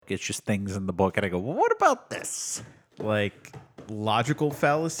book. It's just things in the book, and I go, well, what about this? Like logical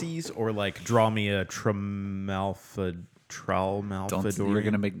fallacies, or like draw me a Tralmalfadorian. You're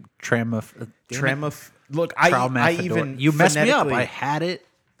gonna make Look, I even you messed me up. phonetically- I had it.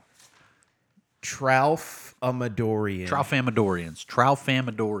 Tralfamadorian.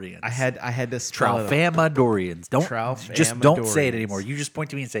 Tralfamadorians. I had to spell it out. Tralfamadorians. Just don't say it Tralfamadorians. anymore. You just point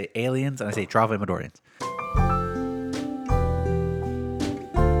to me and say aliens, and I say Tralfamadorians.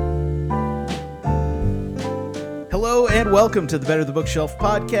 Hello and welcome to the Better the Bookshelf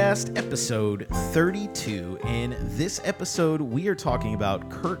podcast, episode 32. In this episode, we are talking about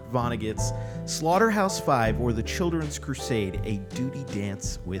Kurt Vonnegut's Slaughterhouse-Five, or The Children's Crusade, A Duty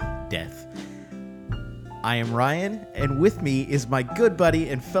Dance with Death. I am Ryan, and with me is my good buddy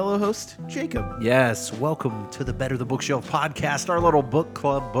and fellow host, Jacob. Yes, welcome to the Better the Bookshelf podcast, our little book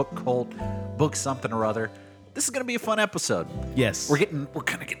club, book cult, book something or other. This is going to be a fun episode. Yes. We're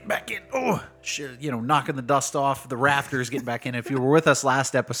kind of getting back in. Oh, shit, knocking the dust off the rafters, getting back in. If you were with us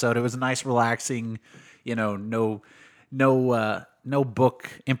last episode, it was a nice, relaxing, no book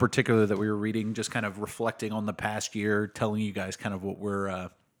in particular that we were reading, just kind of reflecting on the past year, telling you guys kind of what we're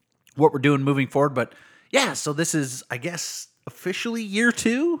doing moving forward. But yeah, so this is, I guess, officially year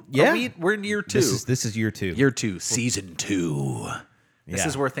 2. Yeah. We're in year 2. This is year 2. Year 2, season 2. This Yeah.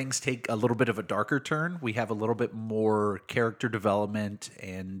 is where things take a little bit of a darker turn. We have a little bit more character development,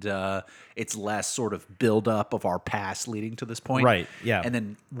 and it's less sort of build up of our past leading to this point. Right, yeah. And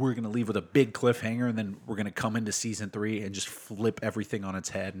then we're going to leave with a big cliffhanger, and then we're going to come into season 3 and just flip everything on its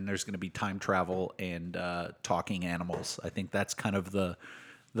head, and there's going to be time travel and talking animals. I think that's kind of the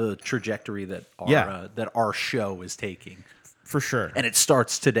trajectory that our show is taking. For sure. And it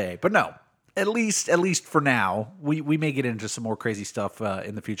starts today. But no. At least for now, we may get into some more crazy stuff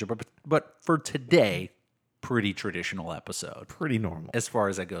in the future, but for today, pretty traditional episode. Pretty normal. As far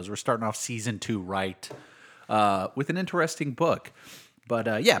as that goes. We're starting off season 2 right with an interesting book.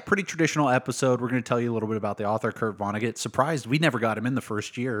 But yeah, pretty traditional episode. We're going to tell you a little bit about the author, Kurt Vonnegut. Surprised we never got him in the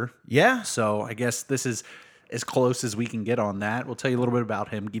first year. Yeah. So I guess this is as close as we can get on that. We'll tell you a little bit about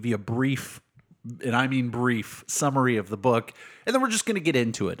him, give you a brief, and I mean brief, summary of the book, and then we're just going to get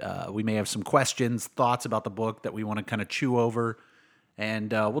into it. We may have some questions, thoughts about the book that we want to kind of chew over,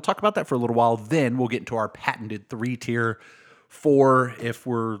 and we'll talk about that for a little while. Then we'll get into our patented 3-tier. 4 if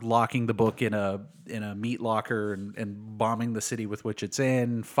we're locking the book in a meat locker and bombing the city with which it's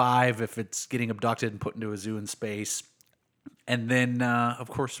in. 5 if it's getting abducted and put into a zoo in space. And then, of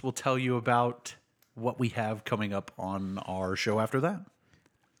course, we'll tell you about what we have coming up on our show after that.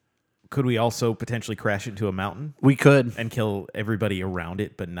 Could we also potentially crash into a mountain We could. and kill everybody around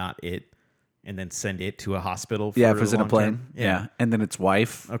it, but not it, and then send it to a hospital? For Yeah, if it's in a long plane. term? Yeah. And then its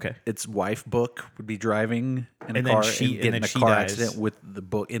wife. Okay. Its wife book would be driving in a And then car she- and and get then in a she car dies. accident with the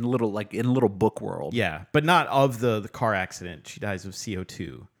book in little book world. Yeah, but not of the car accident. She dies of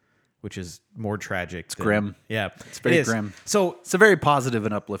CO2, which is more tragic. It's grim. Yeah, It's very grim. So It's a very positive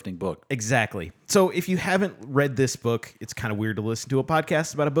and uplifting book. exactly. So if you haven't read this book, it's kind of weird to listen to a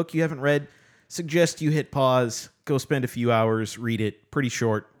podcast about a book you haven't read. Suggest you hit pause, go spend a few hours, read it. Pretty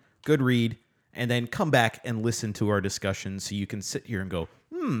short, good read, and then come back and listen to our discussion so you can sit here and go,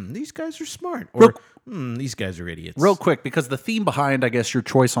 these guys are smart, or these guys are idiots. Real quick, because the theme behind, I guess, your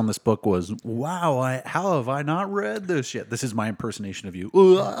choice on this book was, wow, how have I not read this yet? This is my impersonation of you.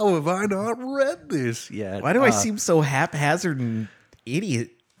 How have I not read this yet? Why do I seem so haphazard and idiot?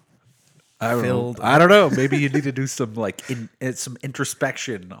 Filled. I don't know. Maybe you need to do some some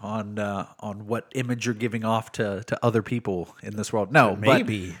introspection on what image you're giving off to other people in this world. No,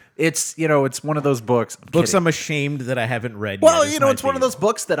 Maybe. but it's one of those books. Books I'm ashamed that I haven't read Well, yet. it's one of those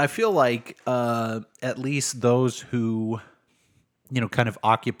books that I feel like at least those who kind of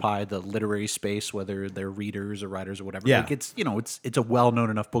occupy the literary space, whether they're readers or writers or whatever. Yeah. Like it's a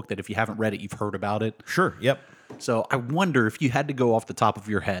well-known enough book that if you haven't read it, you've heard about it. Sure, yep. So I wonder if you had to go off the top of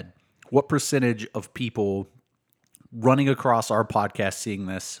your head, what percentage of people running across our podcast seeing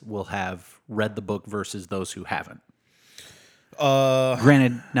this will have read the book versus those who haven't?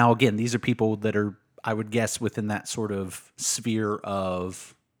 Granted, now again, these are people that are, I would guess, within that sort of sphere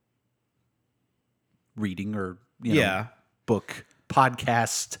of reading or book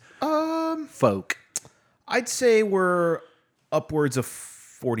podcast folk. I'd say we're upwards of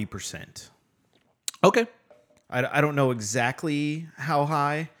 40%. Okay. I don't know exactly how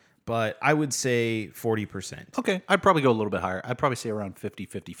high, but I would say 40%. Okay. I'd probably go a little bit higher. I'd probably say around 50,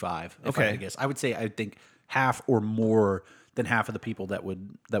 55. Okay. I guess. I would say, I think half or more than half of the people that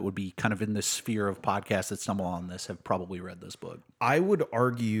would be kind of in this sphere of podcasts that stumble on this have probably read this book. I would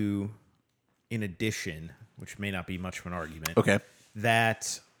argue, in addition, which may not be much of an argument, Okay.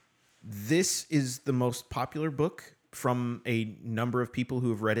 that this is the most popular book from a number of people who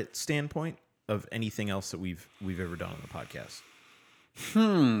have read it standpoint of anything else that we've ever done on the podcast.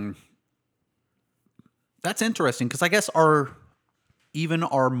 That's interesting because I guess our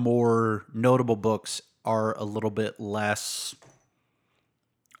more notable books are a little bit less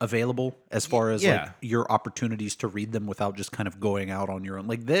available as far as like your opportunities to read them without just kind of going out on your own.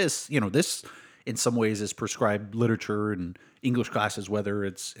 Like this, this in some ways is prescribed literature and English classes, whether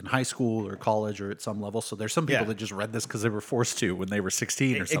it's in high school or college or at some level. So there's some people that just read this because they were forced to when they were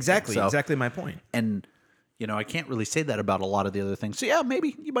 16 or something. Exactly my point. And I can't really say that about a lot of the other things. So yeah,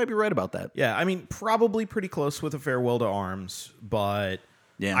 maybe you might be right about that. Yeah, I mean, probably pretty close with A Farewell to Arms, but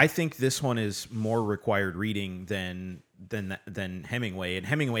I think this one is more required reading than Hemingway, and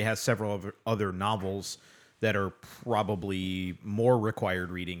Hemingway has several other novels that are probably more required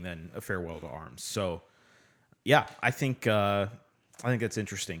reading than A Farewell to Arms. So, yeah, I think that's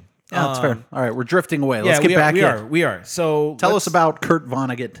interesting. Yeah, that's fair. All right, we're drifting away. Let's get back in. We are. So tell us about Kurt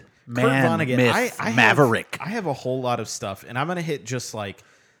Vonnegut. Myth, Maverick. I have a whole lot of stuff, and I'm going to hit just like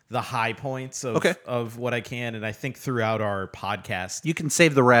the high points of what I can, and I think throughout our podcast, you can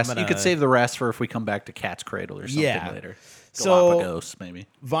save the rest. You could save the rest for if we come back to Cat's Cradle or something later. Galapagos, maybe.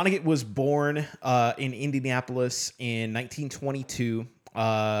 Vonnegut was born in Indianapolis in 1922.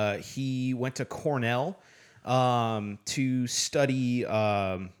 He went to Cornell to study.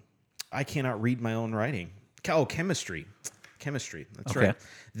 I cannot read my own writing. Chemistry. That's right.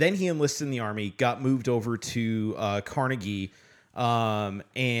 Then he enlisted in the Army, got moved over to Carnegie,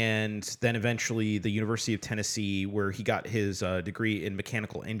 and then eventually the University of Tennessee, where he got his degree in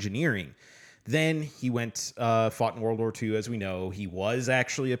mechanical engineering. Then he fought in World War II, as we know. He was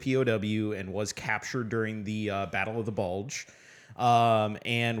actually a POW and was captured during the Battle of the Bulge,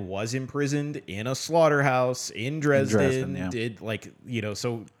 and was imprisoned in a slaughterhouse in Dresden. Did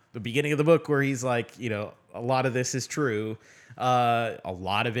so the beginning of the book where he's like, a lot of this is true. A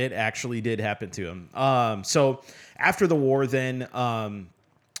lot of it actually did happen to him. So after the war, then,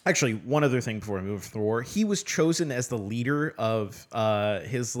 actually, one other thing before I move to the war, he was chosen as the leader of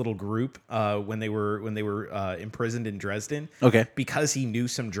his little group when they were imprisoned in Dresden. Okay, because he knew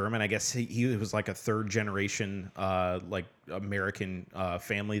some German. I guess he was like a third generation like American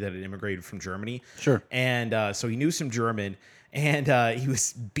family that had immigrated from Germany. Sure, and so he knew some German. And he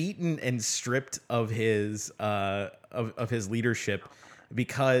was beaten and stripped of his leadership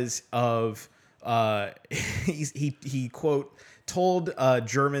because of he quote told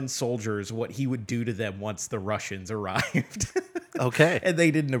German soldiers what he would do to them once the Russians arrived. Okay, and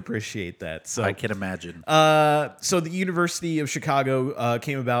they didn't appreciate that. So I can imagine. So the University of Chicago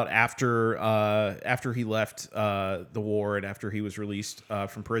came about after he left the war and after he was released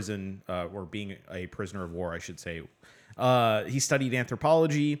from prison or being a prisoner of war, I should say. He studied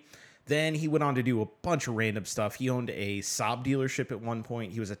anthropology. Then he went on to do a bunch of random stuff. He owned a Saab dealership at one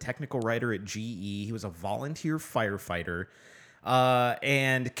point. He was a technical writer at GE. He was a volunteer firefighter.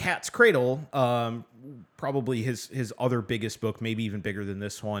 And Cat's Cradle, probably his other biggest book, maybe even bigger than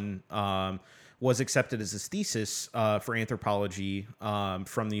this one, was accepted as his thesis for anthropology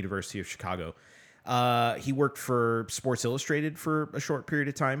from the University of Chicago. He worked for Sports Illustrated for a short period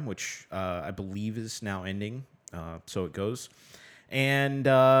of time, which I believe is now ending. So it goes. And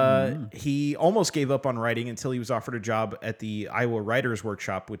he almost gave up on writing until he was offered a job at the Iowa Writers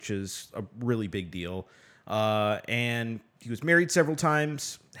Workshop, which is a really big deal. And he was married several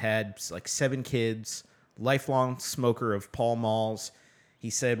times, had like 7 kids, lifelong smoker of Pall Malls. He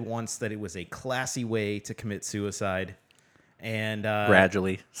said once that it was a classy way to commit suicide. And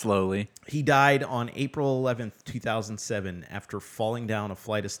gradually, slowly. He died on April 11th, 2007, after falling down a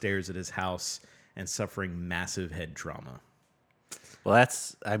flight of stairs at his house and suffering massive head trauma. Well,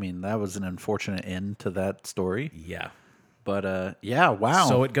 that was an unfortunate end to that story. Yeah. But, wow.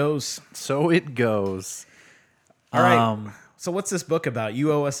 So it goes. All right. So what's this book about?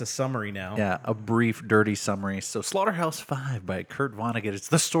 You owe us a summary now. Yeah, a brief, dirty summary. So Slaughterhouse-Five by Kurt Vonnegut. It's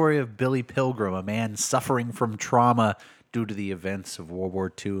the story of Billy Pilgrim, a man suffering from trauma due to the events of World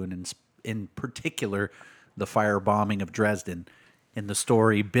War II, and in particular, the firebombing of Dresden. In the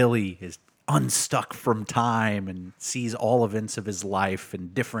story, Billy is unstuck from time and sees all events of his life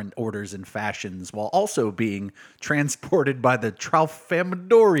in different orders and fashions, while also being transported by the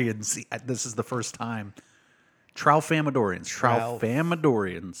Tralfamadorians. This is the first time.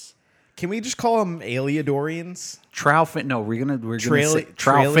 Tralfamadorians. Can we just call them Aliadorians? We're gonna say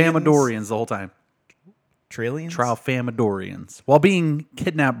Tralfamadorians the whole time. Tralians? Tralfamadorians. While being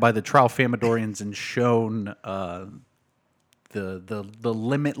kidnapped by the Tralfamadorians and shown the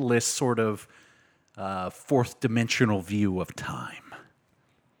limitless sort of fourth dimensional view of time.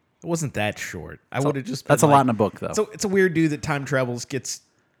 It wasn't that short. I would have just. That's a lot in a book, though. So it's a weird dude that time travels, gets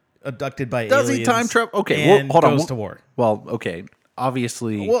abducted by Does aliens. he time travel? Okay, and well, hold on. goes to war. Well, okay.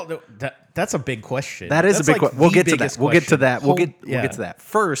 Obviously, Well, no, that's a big question. that is That's a big like question. We'll the get to that. biggest We'll get to question. that. We'll get Yeah. to that.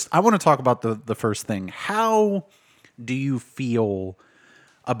 First, I want to talk about the first thing. How do you feel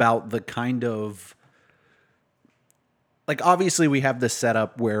about the kind of, like, obviously we have this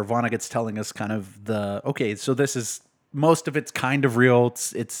setup where Vonnegut's telling us kind of okay, so this is, most of it's kind of real.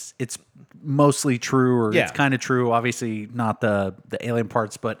 It's mostly true, or Yeah. it's kind of true. Obviously not the alien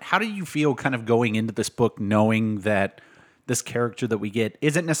parts, but how do you feel kind of going into this book knowing that this character that we get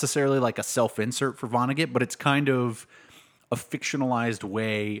isn't necessarily like a self-insert for Vonnegut, but it's kind of a fictionalized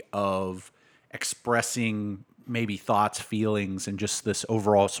way of expressing maybe thoughts, feelings, and just this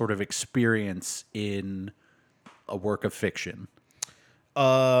overall sort of experience in a work of fiction?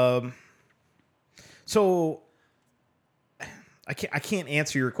 So I can't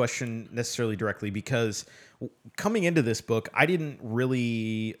answer your question necessarily directly because coming into this book, I didn't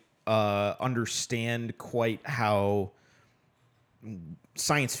really understand quite how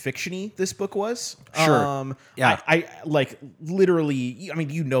science fiction-y this book was. Sure. Yeah. I like literally, I mean,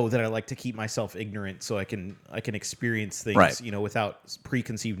 you know that I like to keep myself ignorant so I can experience things, Right. without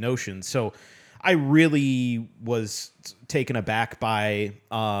preconceived notions. So I really was taken aback by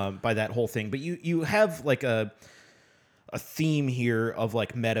that whole thing. But you have like a theme here of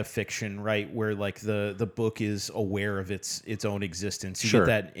like metafiction, right? Where like the book is aware of its own existence. You Sure.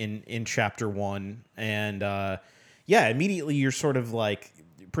 get that in chapter 1, and immediately you're sort of like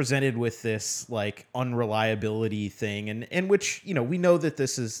presented with this like unreliability thing, and which we know that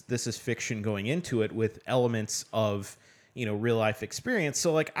this is fiction going into it with elements of real life experience.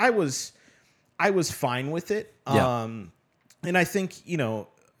 So like I was fine with it, Yeah. and I think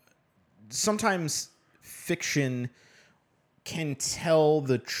sometimes fiction can tell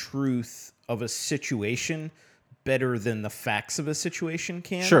the truth of a situation better than the facts of a situation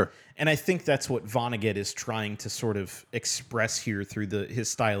can. Sure. And I think that's what Vonnegut is trying to sort of express here through his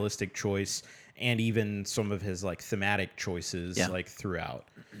stylistic choice and even some of his like thematic choices like throughout.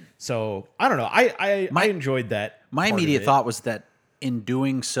 So I don't know. I enjoyed that. My part of immediate it. thought was that in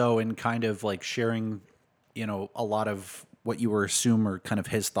doing so and kind of like sharing, a lot of what you were assume are kind of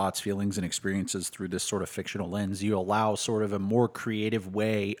his thoughts, feelings, and experiences through this sort of fictional lens, you allow sort of a more creative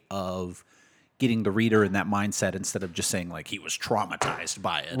way of getting the reader in that mindset instead of just saying like he was traumatized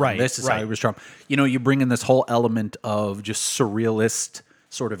by it. Right, And this is how right. he was traumatized. You bring in this whole element of just surrealist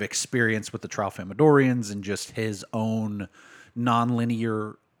sort of experience with the Tralfamadorians and just his own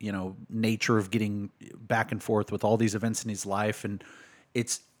nonlinear, nature of getting back and forth with all these events in his life. And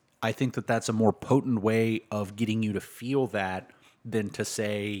I think that that's a more potent way of getting you to feel that than to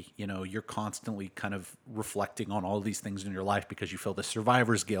say, you're constantly kind of reflecting on all these things in your life because you feel the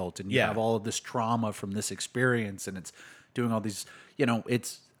survivor's guilt and you Yeah. have all of this trauma from this experience, and it's doing all these,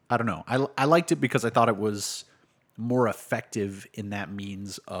 I don't know. I liked it because I thought it was more effective in that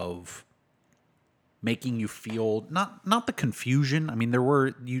means of making you feel not the confusion. I mean,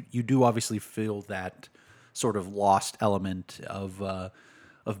 you do obviously feel that sort of lost element of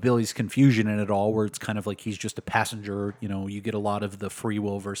Billy's confusion in it all, where it's kind of like he's just a passenger. You get a lot of the free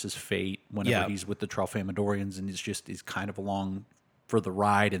will versus fate whenever he's with the Tralfamadorians, and he's kind of along for the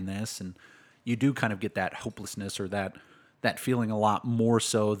ride in this, and you do kind of get that hopelessness or that feeling a lot more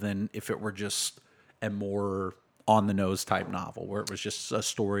so than if it were just a more on the nose type novel where it was just a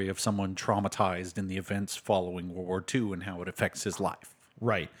story of someone traumatized in the events following World War II and how it affects his life.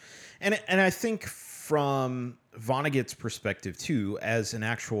 Right. And I think from Vonnegut's perspective too, as an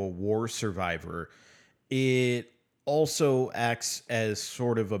actual war survivor, it also acts as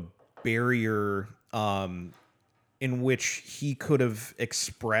sort of a barrier in which he could have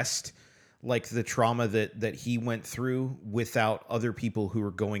expressed like the trauma that he went through without other people who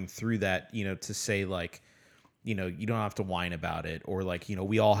were going through that, to say like, you don't have to whine about it, or like,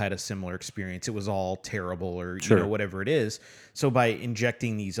 we all had a similar experience. It was all terrible, or, Sure. whatever it is. So by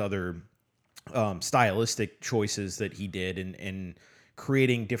injecting these other stylistic choices that he did and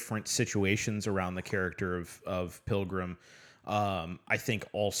creating different situations around the character of Pilgrim, I think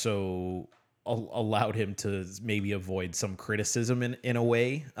also allowed him to maybe avoid some criticism in a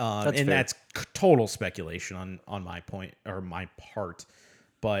way. That's and fair. that's total speculation on my point or my part.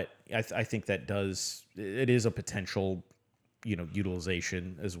 But I think it is a potential,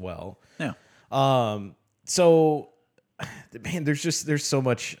 utilization as well. Yeah. So, man, there's so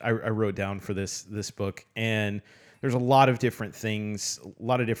much I wrote down for this book, and there's a lot of different things, a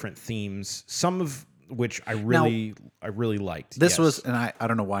lot of different themes, some of which I really liked. This Yes. was, and I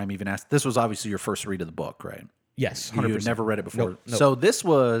don't know why I'm even asked. This was obviously your first read of the book, right? Yes, You 100%. had never read it before. Nope. So this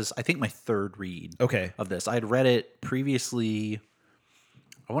was, I think, my third read Okay. of this. I had read it previously,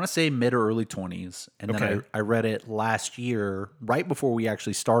 I want to say mid or early 20s. And then Okay. I read it last year, right before we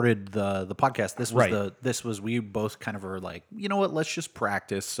actually started the podcast. This was we both kind of were like, you know what, let's just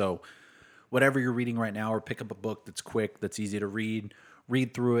practice. So whatever you're reading right now, or pick up a book that's quick, that's easy to read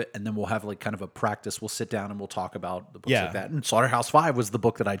through it, and then we'll have like kind of a practice. We'll sit down and we'll talk about the books like that. And Slaughterhouse-Five was the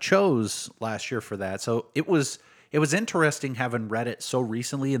book that I chose last year for that. So it was interesting having read it so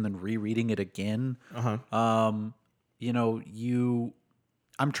recently and then rereading it again. You know,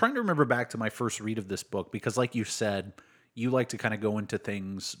 I'm trying to remember back to my first read of this book because, like you said, you like to kind of go into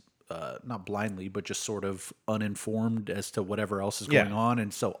things not blindly, but just sort of uninformed as to whatever else is going on,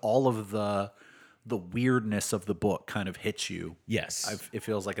 and so all of the weirdness of the book kind of hits you. Yes. It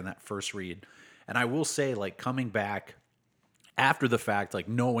feels like in that first read, and I will say, like coming back after the fact, like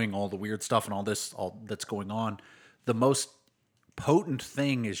knowing all the weird stuff and all that's going on, the most potent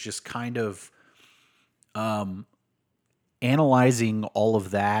thing is just kind of analyzing all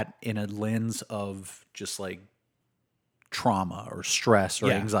of that in a lens of just like trauma or stress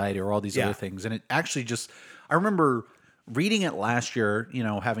or anxiety or all these other things. And it actually just, I remember reading it last year, you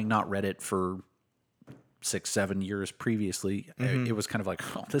know, having not read it for 6-7 years previously. It was kind of like,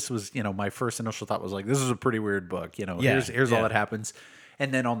 oh, this was, you know, my first initial thought was like, this is a pretty weird book, you know, here's all that happens.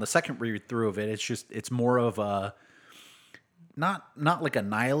 And then on the second read through of it, it's more of a, not like a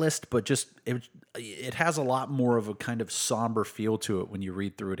nihilist, but just it has a lot more of a kind of somber feel to it when you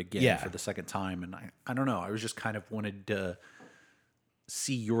read through it again for the second time. And I don't know, I was just kind of wanted to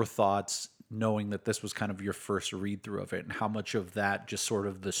see your thoughts, knowing that this was kind of your first read through of it, and how much of that just sort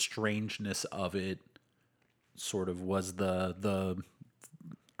of the strangeness of it sort of was the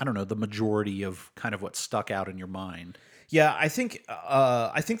I don't know, the majority of kind of what stuck out in your mind. Yeah, I think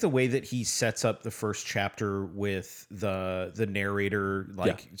the way that he sets up the first chapter with the narrator,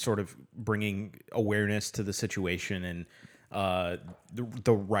 like sort of bringing awareness to the situation, and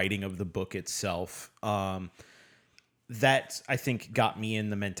the writing of the book itself, that I think got me in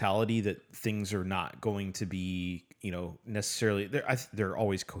the mentality that things are not going to be, you know, necessarily they're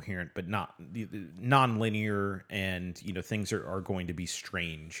always coherent, but not non-linear, and you know, things are going to be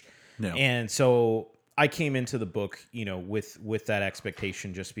strange. No. And so I came into the book, you know, with that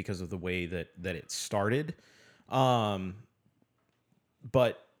expectation, just because of the way that it started. But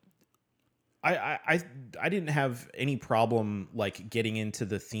I didn't have any problem like getting into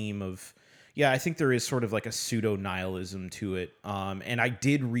the theme of, I think there is sort of like a pseudo nihilism to it. And I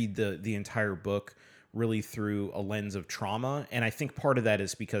did read the entire book really through a lens of trauma, and I think part of that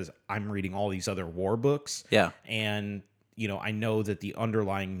is because I'm reading all these other war books. Yeah. And you know, I know that the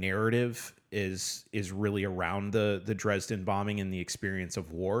underlying narrative is really around the Dresden bombing and the experience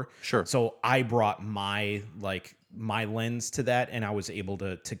of war. Sure. So I brought my lens to that, and I was able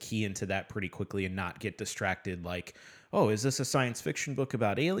to key into that pretty quickly and not get distracted. Like, oh, is this a science fiction book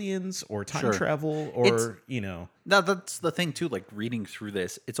about aliens or time travel, or you know? No, that's the thing too. Like reading through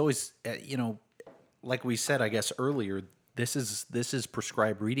this, it's always you know, like we said, I guess earlier, this is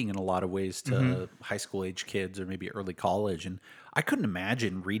prescribed reading in a lot of ways to high school age kids or maybe early college. And I couldn't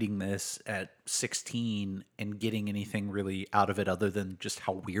imagine reading this at 16 and getting anything really out of it other than just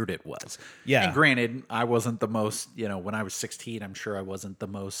how weird it was. Yeah. And granted, I wasn't the most, you know, when I was 16, I'm sure I wasn't the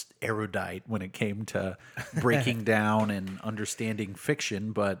most erudite when it came to breaking down and understanding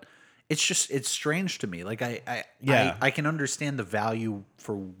fiction, but it's strange to me. Like I can understand the value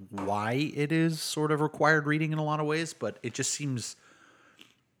for why it is sort of required reading in a lot of ways, but it just seems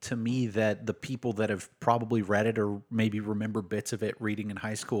to me that the people that have probably read it or maybe remember bits of it reading in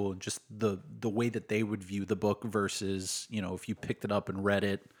high school, and just the way that they would view the book versus, you know, if you picked it up and read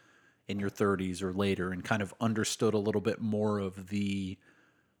it in your 30s or later and kind of understood a little bit more of the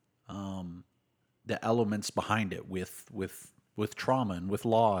elements behind it with trauma and with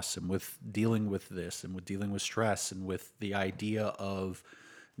loss and with dealing with this and with dealing with stress and with the idea of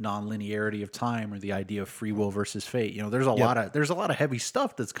non-linearity of time or the idea of free will versus fate. You know, there's a lot of heavy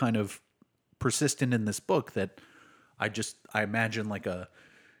stuff that's kind of persistent in this book that I imagine like a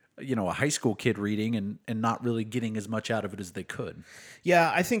high school kid reading and not really getting as much out of it as they could.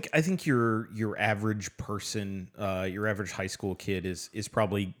 Yeah, I think your average person, your average high school kid is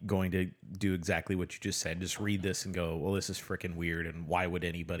probably going to do exactly what you just said. Just read this and go, well, this is freaking weird, and why would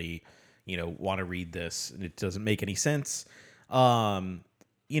anybody, you know, want to read this? And it doesn't make any sense.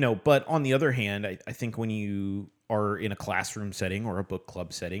 You know, but on the other hand, I think when you are in a classroom setting or a book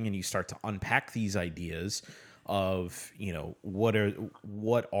club setting and you start to unpack these ideas of, you know, what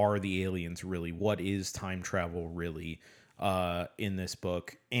are the aliens really? What is time travel really in this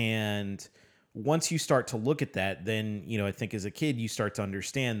book? And once you start to look at that, then, I think as a kid, you start to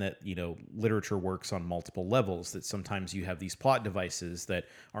understand that, literature works on multiple levels, that sometimes you have these plot devices that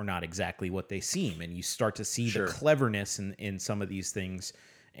are not exactly what they seem. And you start to see the cleverness in some of these things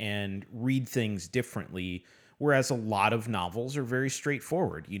and read things differently. Whereas a lot of novels are very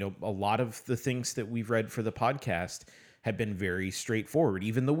straightforward. A lot of the things that we've read for the podcast have been very straightforward,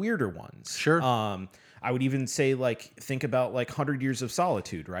 even the weirder ones. Sure. I would even say, think about 100 Years of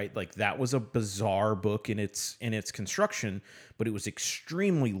Solitude, right? That was a bizarre book in its construction, but it was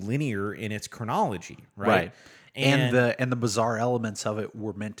extremely linear in its chronology, right? And the bizarre elements of it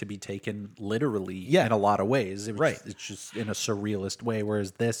were meant to be taken literally in a lot of ways. It's just in a surrealist way,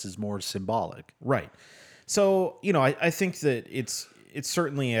 whereas this is more symbolic. Right. So, I think that it's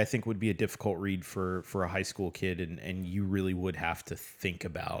certainly, I think, would be a difficult read for a high school kid, and you really would have to think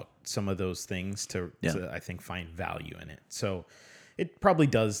about some of those things to I think, find value in it. So it probably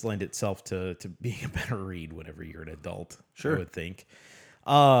does lend itself to being a better read whenever you're an adult, I would think.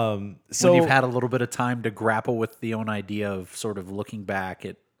 So when you've had a little bit of time to grapple with the own idea of sort of looking back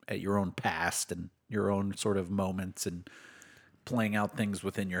at your own past and your own sort of moments and playing out things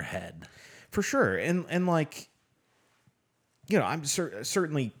within your head. For sure. And I'm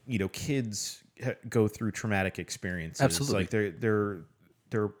certainly, kids go through traumatic experiences. Absolutely.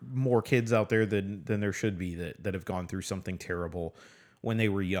 There are more kids out there than there should be that have gone through something terrible when they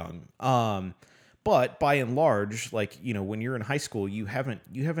were young. But by and large, when you're in high school, you haven't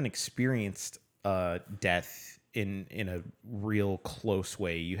experienced death in a real close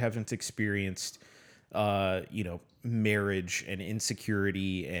way. You haven't experienced marriage and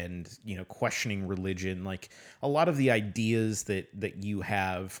insecurity and questioning religion. A lot of the ideas that you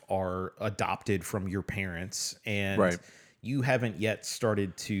have are adopted from your parents, and you haven't yet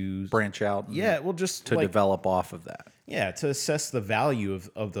started to branch out just to develop off of that, to assess the value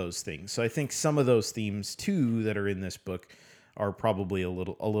of those things. So I think some of those themes too that are in this book are probably a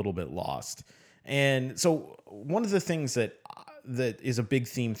little bit lost. And so one of the things that is a big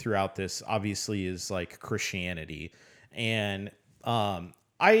theme throughout this, obviously, is Christianity. And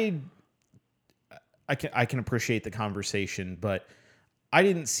I can appreciate the conversation, but I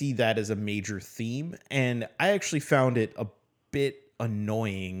didn't see that as a major theme. And I actually found it a bit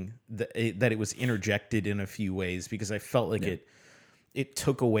annoying that it was interjected in a few ways, because I felt like it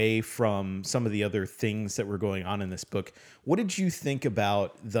took away from some of the other things that were going on in this book. What did you think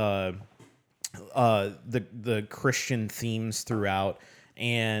about the Christian themes throughout,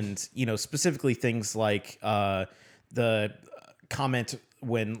 and specifically things like the comment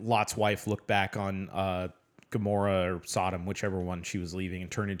when Lot's wife looked back on Gomorrah or Sodom, whichever one she was leaving,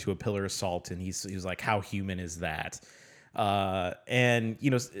 and turned into a pillar of salt, and he was like, how human is that? And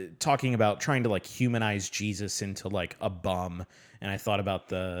talking about trying to humanize Jesus into a bum, and I thought about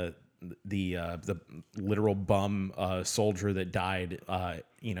the literal bum soldier that died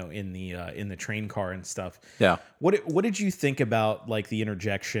in the train car and stuff. Yeah. What did you think about the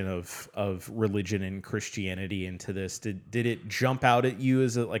interjection of religion and Christianity into this? Did it jump out at you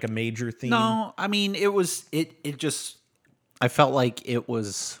as a major theme? No, I mean, it just, I felt like it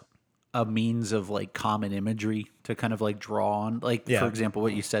was a means of common imagery to kind of draw on. For example,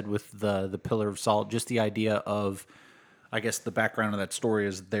 what you said with the pillar of salt, just the idea of, I guess the background of that story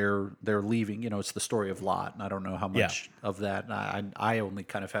is they're leaving. It's the story of Lot, and I don't know how much of that. I only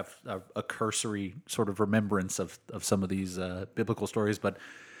kind of have a cursory sort of remembrance of some of these biblical stories, but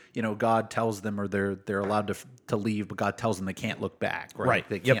God tells them, or they're allowed to leave, but God tells them they can't look back. Right?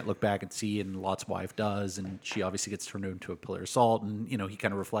 They can't look back and see, and Lot's wife does, and she obviously gets turned into a pillar of salt, and he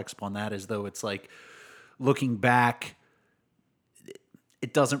kind of reflects upon that as though it's looking back,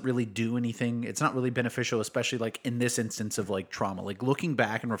 it doesn't really do anything. It's not really beneficial, especially in this instance of trauma. Looking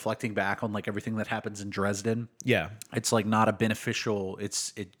back and reflecting back on everything that happens in Dresden. Yeah. It's not a beneficial,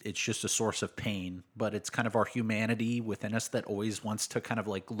 it's just a source of pain, but it's kind of our humanity within us that always wants to kind of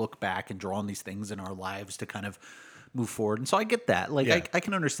look back and draw on these things in our lives to kind of move forward. And so I get that. I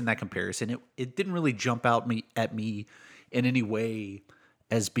can understand that comparison. It didn't really jump out at me in any way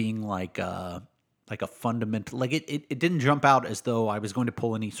as being a fundamental, it didn't jump out as though I was going to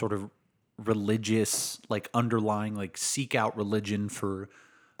pull any sort of religious, underlying, seek out religion for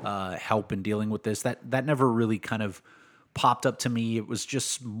help in dealing with this. That never really kind of popped up to me. It was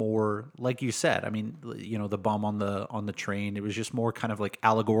just more, like you said, I mean, the bum on the train, it was just more kind of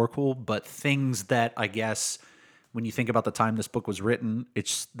allegorical, but things that I guess when you think about the time this book was written,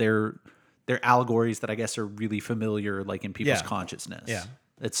 they're allegories that I guess are really familiar, in people's consciousness. Yeah.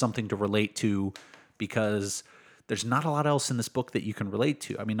 It's something to relate to, because there's not a lot else in this book that you can relate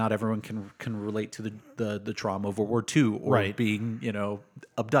to. I mean, not everyone can relate to the trauma of World War II or Right. being,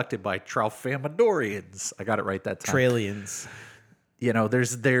 abducted by Tralfamadorians. I got it right that time. Tralians.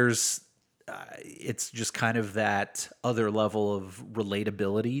 There's it's just kind of that other level of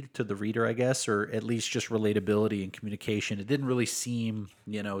relatability to the reader, I guess, or at least just relatability and communication. It didn't really seem,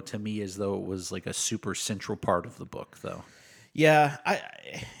 to me as though it was like a super central part of the book, though. Yeah,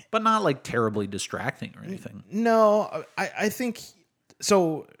 But not like terribly distracting or anything. No, I think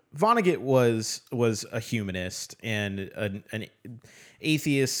so. Vonnegut was a humanist and an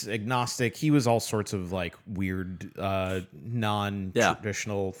atheist, agnostic. He was all sorts of like weird,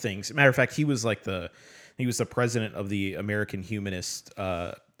 non-traditional things. Matter of fact, he was the president of the American Humanist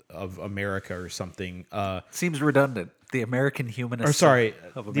of America or something. Seems redundant. The American Humanists. Or sorry,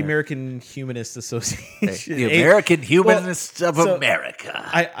 of the America. American Humanist Association. The American Humanists of so America.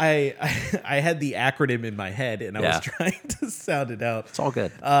 I had the acronym in my head and I was trying to sound it out. It's all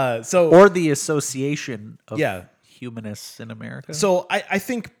good. Or the Association of Humanists in America. So I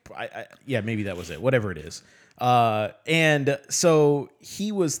think maybe that was it. Whatever it is. And so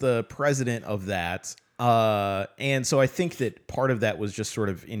he was the president of that. And so I think that part of that was just sort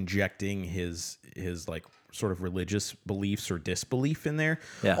of injecting his like sort of religious beliefs or disbelief in there.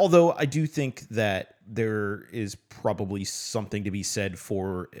 Yeah. Although I do think that there is probably something to be said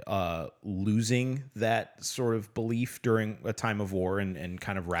for losing that sort of belief during a time of war and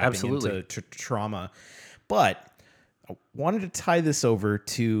kind of wrapping into trauma. But I wanted to tie this over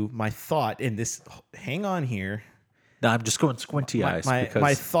to my thought in this. Hang on here. No, I'm just going squinty eyes.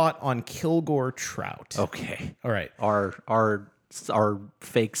 My thought on Kilgore Trout. Okay. All right. Our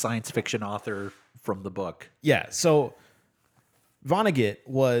fake science fiction author from the book. Yeah. So Vonnegut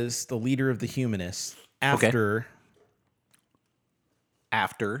was the leader of the humanists after.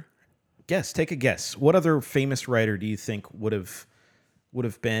 Guess. Take a guess. What other famous writer do you think would have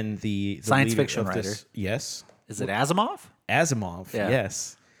been the science leader fiction of writer? This? Yes. Is it Asimov? Asimov. Yeah.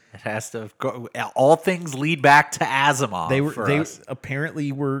 Yes. It has to go. All things lead back to Asimov. They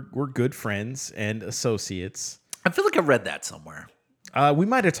apparently were good friends and associates. I feel like I read that somewhere. We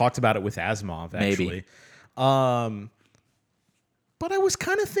might have talked about it with Asimov, actually. Maybe. But I was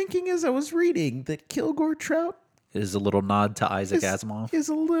kind of thinking as I was reading that Kilgore Trout Is a little nod to Isaac Asimov. is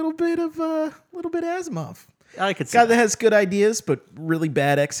a little bit Asimov. I could see Guy that that. has good ideas but really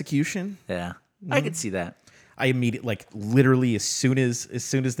bad execution. Yeah, I could see that. I immediately, literally, as soon as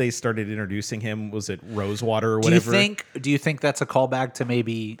they started introducing him, was it Rosewater or whatever? Do you think that's a callback to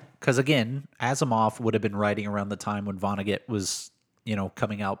maybe because again, Asimov would have been writing around the time when Vonnegut was,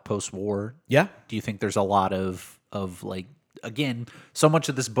 coming out post-war. Yeah. Do you think there's a lot of like again, so much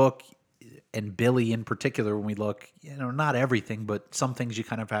of this book and Billy in particular, when we look, not everything, but some things you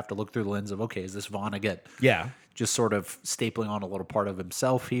kind of have to look through the lens of, okay, is this Vonnegut Yeah. just sort of stapling on a little part of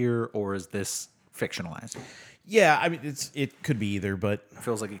himself here, or is this fictionalized? Yeah, I mean, it could be either, but It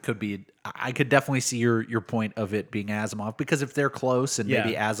feels like it could be. I could definitely see your point of it being Asimov, because if they're close and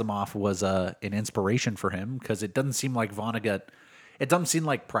maybe Asimov was an inspiration for him, because it doesn't seem like Vonnegut. It doesn't seem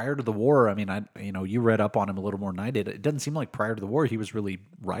like prior to the war. I mean, you read up on him a little more than I did. It doesn't seem like prior to the war he was really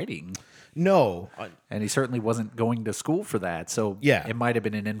writing. no. And he certainly wasn't going to school for that. So Yeah. it might have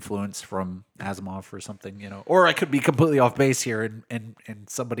been an influence from Asimov or something, Or I could be completely off base here, and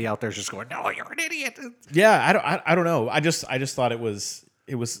somebody out there's just going, "No, you're an idiot." Yeah, I don't know. I just thought it was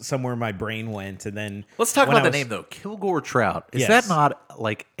somewhere my brain went, and then Let's talk when about I the name though. Kilgore Trout. Is Yes. that not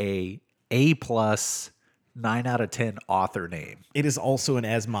like a plus 9 out of 10 author name? It is also an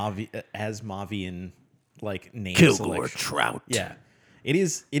Asimovian name Kilgore selection. Trout. Yeah, it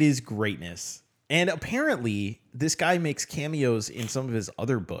is greatness. And apparently, this guy makes cameos in some of his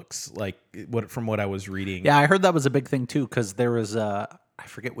other books, from what I was reading. Yeah, I heard that was a big thing too, because there was I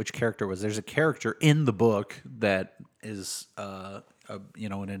forget which character it was. There's a character in the book that is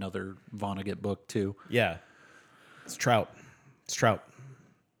in another Vonnegut book too. Yeah, it's Trout. I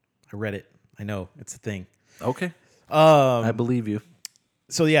read it. I know it's a thing. Okay. I believe you.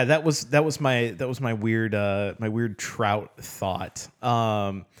 So yeah, that was my weird Trout thought.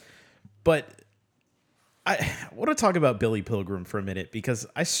 But I want to talk about Billy Pilgrim for a minute, because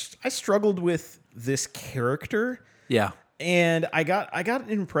I struggled with this character. Yeah. And I got an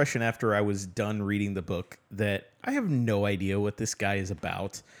impression after I was done reading the book that I have no idea what this guy is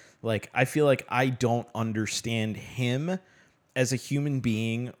about. I feel like I don't understand him as a human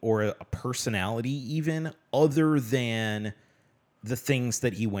being or a personality even, other than the things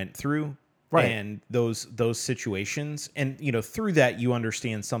that he went through. Right. And those situations. And, through that, you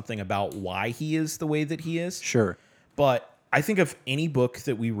understand something about why he is the way that he is. Sure. But I think of any book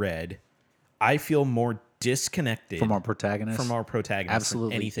that we read, I feel more disconnected from our protagonist.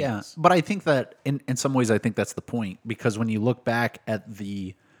 Absolutely. From anything else. But I think that in some ways, I think that's the point, because when you look back at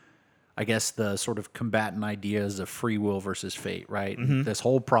the sort of combatant ideas of free will versus fate, right? Mm-hmm. This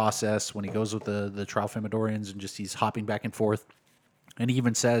whole process when he goes with the Tralfamadorians and just he's hopping back and forth. And he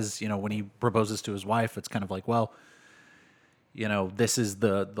even says, when he proposes to his wife, it's kind of like, well, this is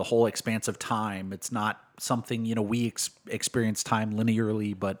the whole expanse of time. It's not something, we experience time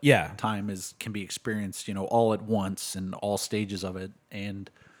linearly, but time can be experienced, all at once and all stages of it. And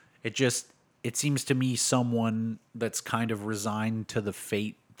it seems to me someone that's kind of resigned to the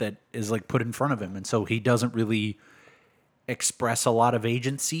fate that is like put in front of him. And so he doesn't really express a lot of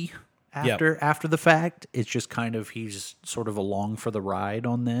agency after the fact. It's just kind of, he's sort of along for the ride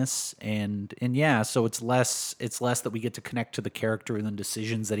on this. And yeah, so it's less that we get to connect to the character and the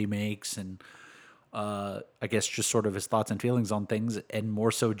decisions that he makes, and I guess just sort of his thoughts and feelings on things, and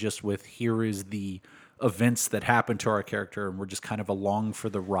more so just with, here is the events that happen to our character, and we're just kind of along for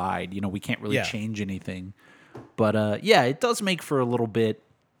the ride. We can't really change anything. But it does make for a little bit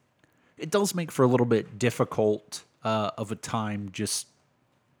difficult of a time just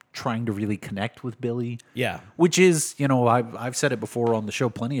trying to really connect with Billy. Yeah. Which is, I've said it before on the show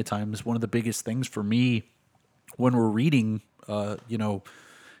plenty of times, one of the biggest things for me when we're reading,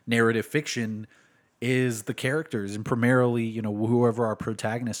 narrative fiction is the characters, and primarily, whoever our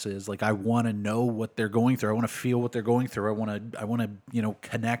protagonist is. Like, I want to know what they're going through. I want to feel what they're going through. I want to,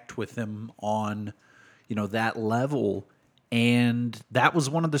 connect with them on, that level. And that was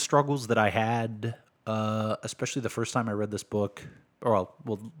one of the struggles that I had, especially the first time I read this book, or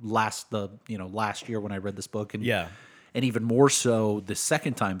last year when I read this book, and even more so the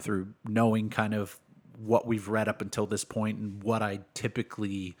second time through, knowing kind of what we've read up until this point and what I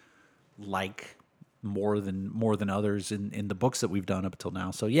typically like more than others in the books that we've done up until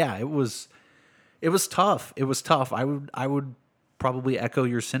now. So yeah, it was tough. It was tough. I would probably echo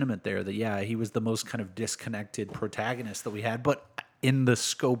your sentiment there that, he was the most kind of disconnected protagonist that we had. But in the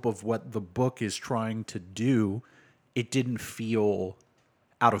scope of what the book is trying to do, it didn't feel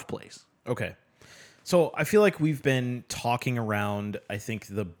out of place. Okay. So I feel like we've been talking around, I think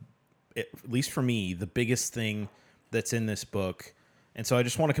at least for me, the biggest thing that's in this book. And so I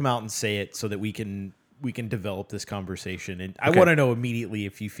just want to come out and say it so that we can develop this conversation. And I want to know immediately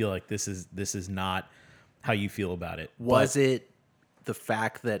if you feel like this is not how you feel about it. Was it the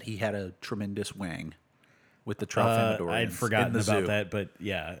fact that he had a tremendous wang with the Tralfamadorians? I'd forgotten about that, but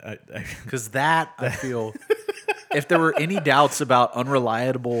yeah. Because that, I feel, if there were any doubts about an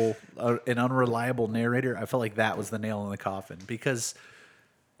unreliable narrator, I felt like that was the nail in the coffin. Because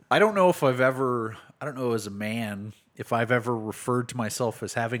I don't know as a man, if I've ever referred to myself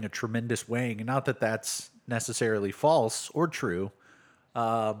as having a tremendous wang. And not that that's necessarily false or true.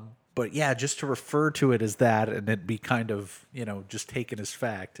 But yeah, just to refer to it as that and it be kind of, just taken as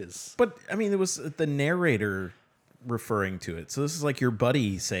fact is... But, I mean, it was the narrator referring to it. So this is like your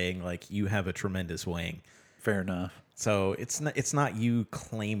buddy saying, like, you have a tremendous wang. Fair enough. So it's not you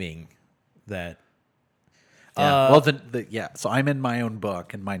claiming that... So I'm in my own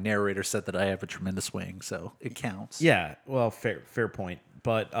book, and my narrator said that I have a tremendous wang, so it counts. Yeah, well, fair point.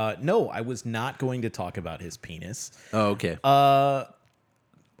 But no, I was not going to talk about his penis. Oh, okay. I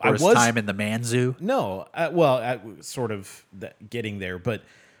was time in the man zoo. No, sort of getting there, but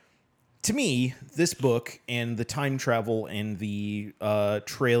to me, this book and the time travel and the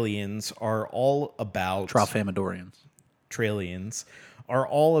Trailians are all about Tralfamadorians. Trailians are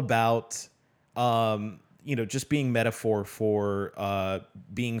all about just being metaphor for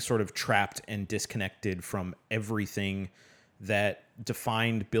being sort of trapped and disconnected from everything that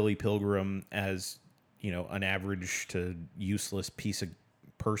defined Billy Pilgrim as an average to useless piece of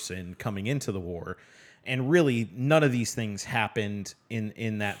person coming into the war. And really none of these things happened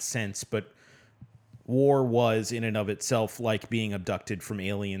in that sense, but war was in and of itself like being abducted from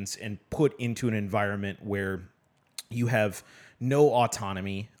aliens and put into an environment where you have no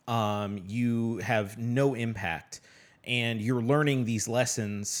autonomy, you have no impact, and you're learning these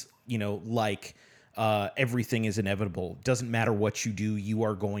lessons, like everything is inevitable. Doesn't matter what you do, you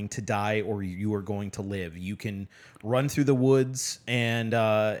are going to die or you are going to live. You can run through the woods and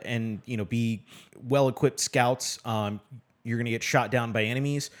be well-equipped scouts. You're going to get shot down by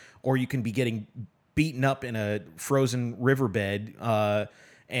enemies, or you can be getting beaten up in a frozen riverbed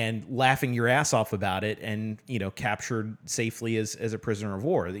and laughing your ass off about it, and captured safely as a prisoner of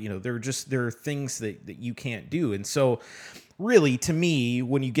war. There are things that you can't do, and so. Really, to me,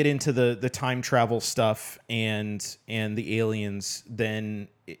 when you get into the time travel stuff and the aliens, then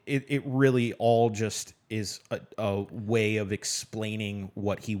it really all just a way of explaining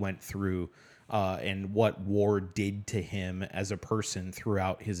what he went through and what war did to him as a person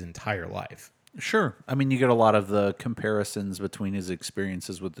throughout his entire life. Sure. I mean, you get a lot of the comparisons between his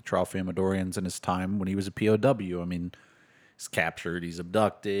experiences with the Tralfamadorians and his time when he was a POW. I mean, he's captured, he's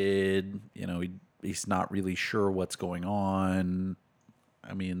abducted, he's not really sure what's going on.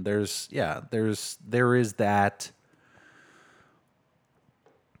 I mean, there is that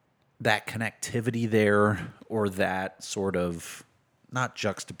connectivity there, or that sort of, not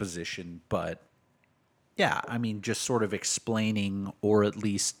juxtaposition, but yeah, I mean, just sort of explaining, or at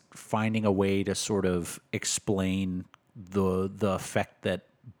least finding a way to sort of explain the effect that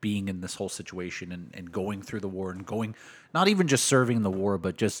being in this whole situation and going through the war and going, not even just serving the war,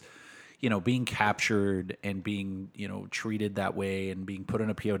 but just, being captured and being, treated that way and being put in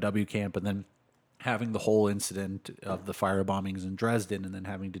a POW camp, and then having the whole incident of the fire bombings in Dresden, and then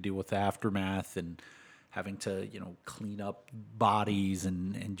having to deal with the aftermath and having to, clean up bodies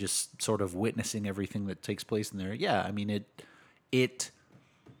and just sort of witnessing everything that takes place in there. Yeah, I mean, it's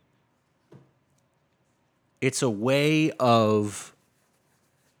a way of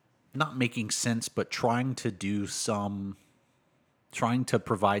not making sense, but trying to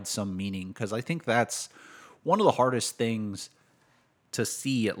provide some meaning, because I think that's one of the hardest things to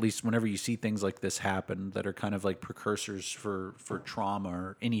see, at least whenever you see things like this happen that are kind of like precursors for trauma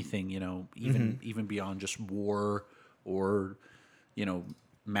or anything, even beyond just war or,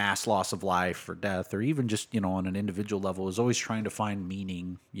 mass loss of life or death, or even just, on an individual level, is always trying to find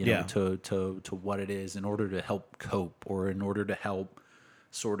meaning, to what it is, in order to help cope, or in order to help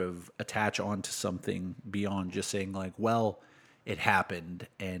sort of attach onto something beyond just saying like, well, it happened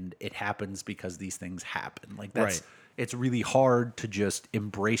and it happens because these things happen. Like that's, Right. It's really hard to just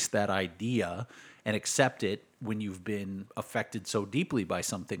embrace that idea and accept it when you've been affected so deeply by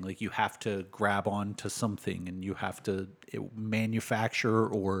something. Like you have to grab onto something, and you have to manufacture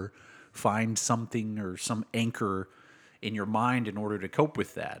or find something or some anchor in your mind in order to cope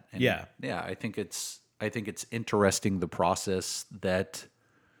with that. And Yeah. I think it's interesting, the process that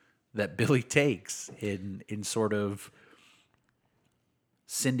Billy takes in sort of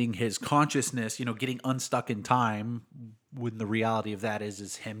sending his consciousness, getting unstuck in time, when the reality of that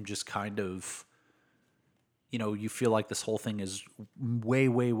is him just kind of, you feel like this whole thing is way,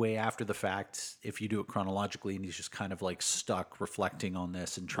 way, way after the fact if you do it chronologically, and he's just kind of like stuck reflecting on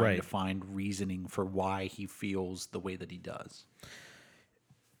this and trying to find reasoning for why he feels the way that he does.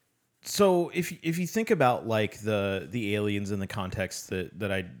 So if you think about like the aliens in the context that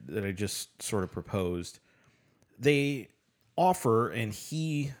I just sort of proposed, they offer, and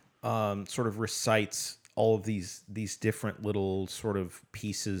he sort of recites all of these different little sort of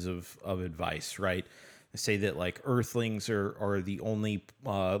pieces of advice, right? They say that like Earthlings are the only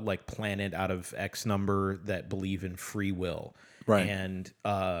like planet out of X number that believe in free will, Right. And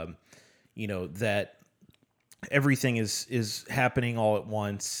that everything is happening all at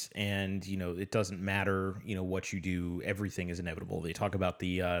once, and it doesn't matter what you do, everything is inevitable. They talk about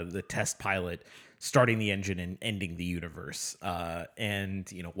the test pilot starting the engine and ending the universe,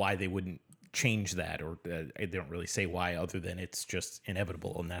 and why they wouldn't change that, or they don't really say why, other than it's just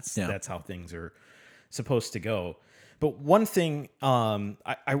inevitable, and that's how things are supposed to go. But one thing, I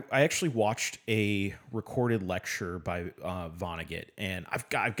actually watched a recorded lecture by Vonnegut, and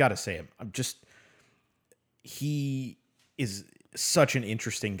I've got to say, he is such an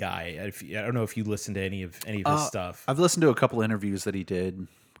interesting guy. I don't know if you listen to any of his stuff. I've listened to a couple interviews that he did.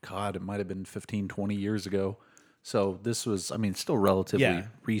 God, it might have been 15, 20 years ago. So this was, I mean, still relatively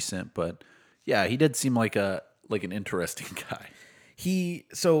recent, but yeah, he did seem like an interesting guy.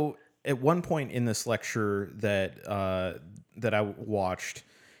 So at one point in this lecture that I watched,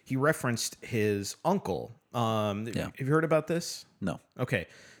 he referenced his uncle. Have you heard about this? No. Okay.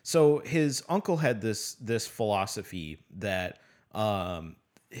 So his uncle had this philosophy that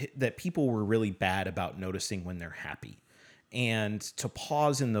that people were really bad about noticing when they're happy, and to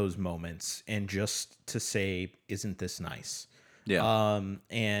pause in those moments and just to say, "Isn't this nice?" Yeah.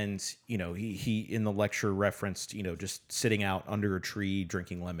 And he in the lecture referenced just sitting out under a tree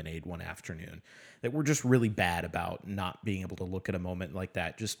drinking lemonade one afternoon, that we're just really bad about not being able to look at a moment like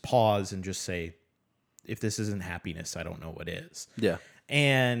that, just pause and just say, if this isn't happiness, I don't know what is. Yeah.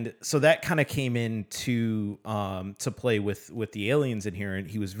 And so that kind of came into to play with the aliens in here, and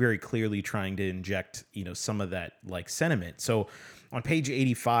he was very clearly trying to inject some of that like sentiment. So on page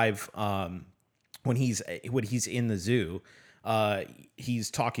 85, when he's in the zoo,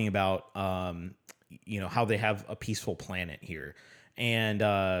 he's talking about how they have a peaceful planet here, And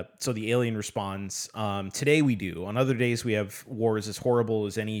so the alien responds, today we do. On other days, we have wars as horrible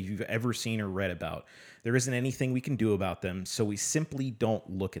as any you've ever seen or read about. There isn't anything we can do about them, so we simply don't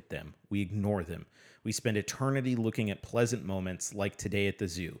look at them. We ignore them. We spend eternity looking at pleasant moments like today at the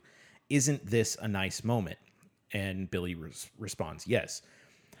zoo. Isn't this a nice moment? And Billy responds, yes.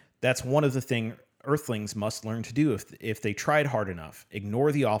 That's one of the things Earthlings must learn to do if they tried hard enough.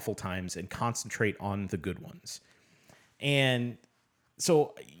 Ignore the awful times and concentrate on the good ones. And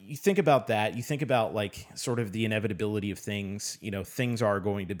so you think about that. You think about like sort of the inevitability of things. Things are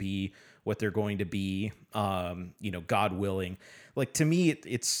going to be what they're going to be. God willing. Like to me,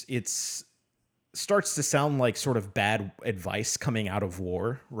 it's starts to sound like sort of bad advice coming out of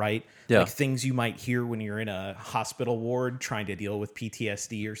war, right? Yeah. Like things you might hear when you're in a hospital ward trying to deal with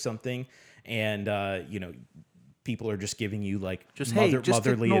PTSD or something, and people are just giving you like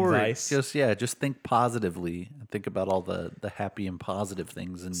motherly advice. Just think positively and think about all the happy and positive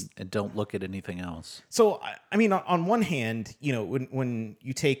things, and don't look at anything else. So, I mean, on one hand, when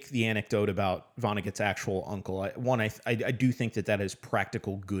you take the anecdote about Vonnegut's actual uncle, I do think that is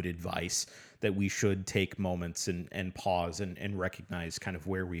practical good advice, that we should take moments and pause and recognize kind of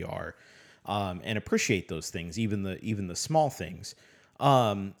where we are, and appreciate those things, even the small things.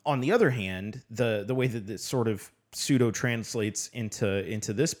 On the other hand, the way that this sort of pseudo translates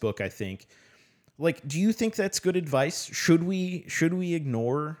into this book, I think, like, do you think that's good advice? Should we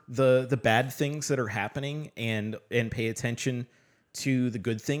ignore the bad things that are happening and pay attention to the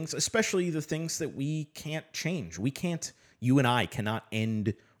good things, especially the things that we can't change? You and I cannot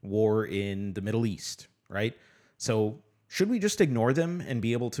end war in the Middle East, right? So should we just ignore them and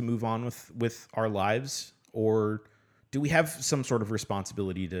be able to move on with our lives, or do we have some sort of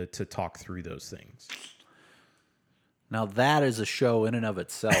responsibility to talk through those things? Now that is a show in and of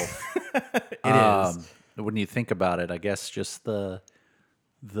itself. It is. When you think about it, I guess just the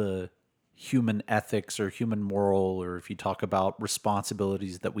human ethics or human moral, or if you talk about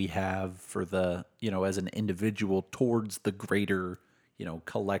responsibilities that we have for as an individual towards the greater,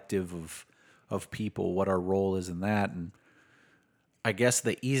 collective of people, what our role is in that. And I guess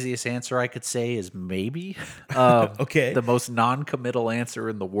the easiest answer I could say is maybe. Okay. The most non-committal answer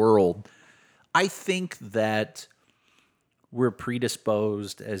in the world. I think that we're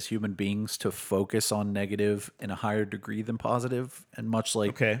predisposed as human beings to focus on negative in a higher degree than positive. And much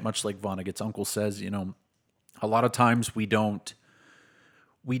like Vonnegut's uncle says, a lot of times we don't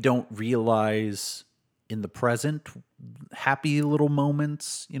realize in the present happy little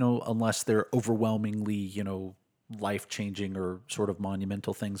moments, unless they're overwhelmingly, life-changing or sort of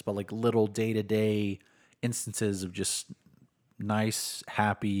monumental things, but like little day-to-day instances of just nice,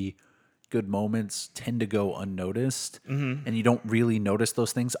 happy, good moments tend to go unnoticed. Mm-hmm. And you don't really notice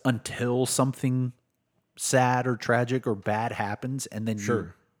those things until something sad or tragic or bad happens, and then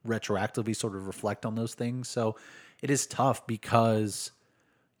you retroactively sort of reflect on those things. So it is tough because,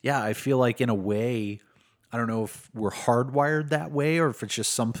 I feel like in a way, I don't know if we're hardwired that way or if it's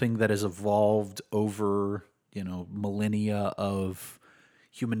just something that has evolved over, millennia of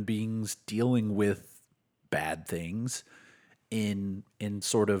human beings dealing with bad things in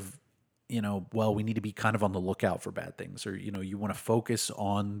sort of, we need to be kind of on the lookout for bad things, or, you want to focus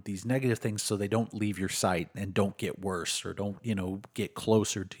on these negative things so they don't leave your sight and don't get worse or don't, get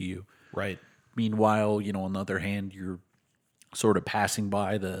closer to you. Right. Meanwhile, on the other hand, you're sort of passing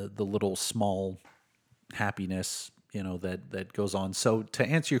by the little small happiness, that goes on. So to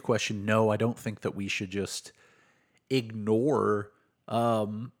answer your question, no, I don't think that we should just ignore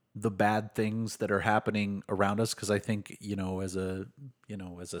the bad things that are happening around us, because I think as a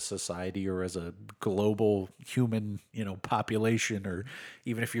society or as a global human population, or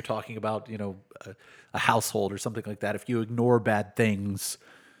even if you're talking about a household or something like that, if you ignore bad things,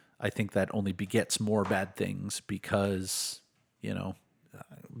 I think that only begets more bad things, because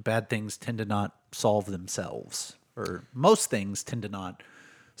bad things tend to not solve themselves, or most things tend to not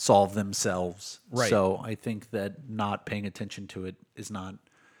solve themselves. Right. So I think that not paying attention to it is not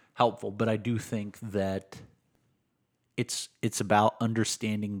helpful, but I do think that it's about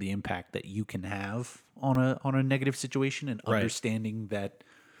understanding the impact that you can have on a negative situation, and understanding that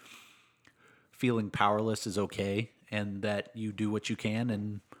feeling powerless is okay, and that you do what you can,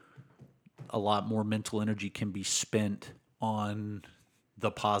 and a lot more mental energy can be spent on the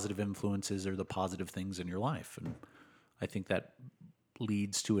positive influences or the positive things in your life. And I think that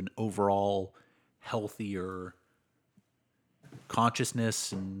leads to an overall healthier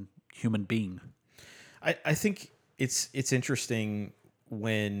consciousness and human being. I think it's interesting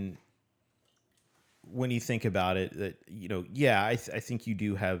when you think about it that, I think you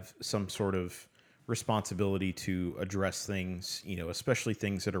do have some sort of responsibility to address things, especially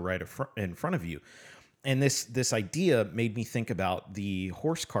things that are right in front of you. And this idea made me think about the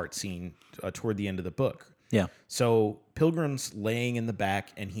horse cart scene toward the end of the book. Yeah. So Pilgrim's laying in the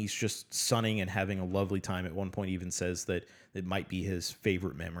back, and he's just sunning and having a lovely time. At one point, he even says that it might be his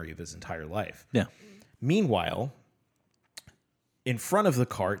favorite memory of his entire life. Yeah. Meanwhile, in front of the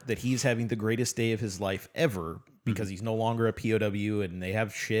cart, that he's having the greatest day of his life ever because he's no longer a POW and they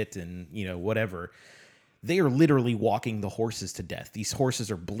have shit and, whatever. They are literally walking the horses to death. These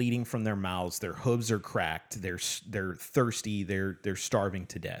horses are bleeding from their mouths. Their hooves are cracked. They're thirsty. They're starving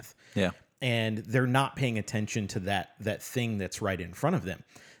to death. Yeah. And they're not paying attention to that thing that's right in front of them.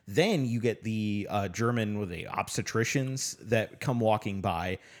 Then you get the German with the obstetricians that come walking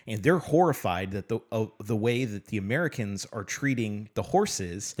by, and they're horrified that the way that the Americans are treating the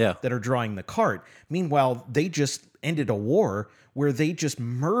horses that are drawing the cart. Meanwhile, they just ended a war where they just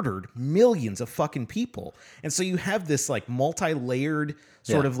murdered millions of fucking people. And so you have this like multi-layered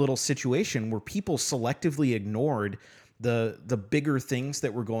sort of little situation where people selectively ignored the bigger things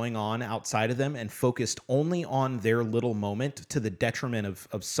that were going on outside of them and focused only on their little moment to the detriment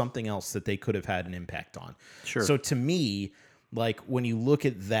of something else that they could have had an impact on. Sure. So to me, like when you look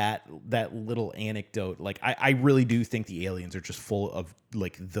at that little anecdote, like I really do think the aliens are just full of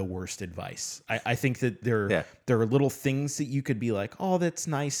like the worst advice. I think that there are little things that you could be like, oh, that's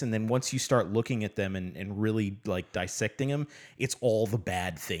nice. And then once you start looking at them and really like dissecting them, it's all the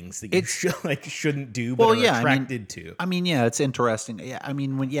bad things that you shouldn't do, but are attracted to. I mean, yeah, it's interesting. Yeah, I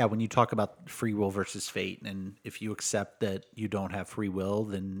mean, when you talk about free will versus fate, and if you accept that you don't have free will,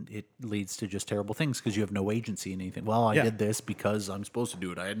 then it leads to just terrible things because you have no agency in anything. Well, I did this because I'm supposed to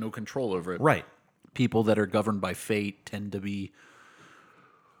do it. I had no control over it. Right. People that are governed by fate tend to be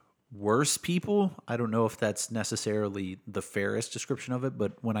worse people. I don't know if that's necessarily the fairest description of it,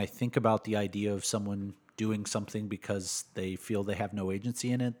 but when I think about the idea of someone doing something because they feel they have no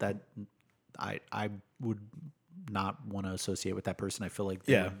agency in it, that I would not want to associate with that person. I feel like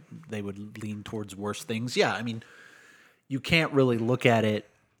they would lean towards worse things. Yeah, I mean, you can't really look at it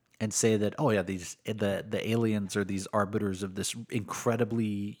and say that, oh yeah, the aliens are these arbiters of this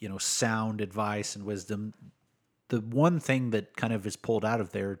incredibly, sound advice and wisdom. The one thing that kind of is pulled out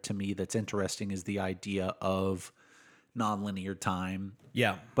of there to me that's interesting is the idea of nonlinear time.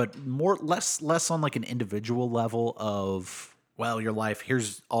 Yeah. But less on like an individual level of, well, your life,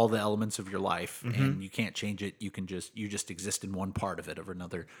 here's all the elements of your life and you can't change it. You just exist in one part of it or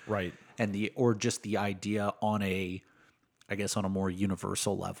another. Right. And or just the idea on a more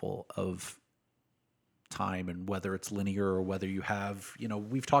universal level of time and whether it's linear or whether you have,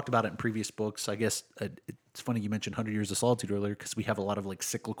 we've talked about it in previous books. I guess it's funny you mentioned 100 Years of Solitude earlier because we have a lot of like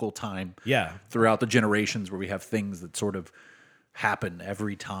cyclical time throughout the generations where we have things that sort of happen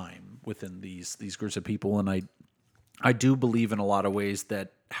every time within these groups of people. And I do believe in a lot of ways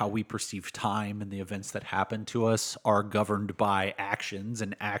that how we perceive time and the events that happen to us are governed by actions,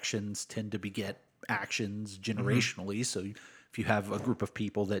 and actions tend to beget actions generationally. So if you have a group of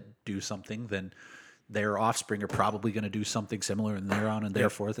people that do something, then their offspring are probably going to do something similar and there on and there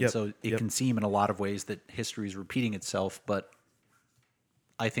forth. And so it can seem in a lot of ways that history is repeating itself, but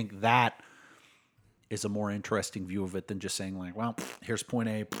I think that is a more interesting view of it than just saying like, well, here's point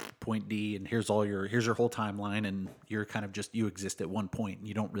A, point D, and here's your whole timeline, and you're kind of just, you exist at one point and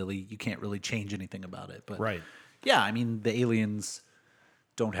you can't really change anything about it. But yeah, I mean, the aliens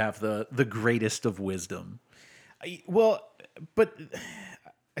don't have the greatest of wisdom. Well, but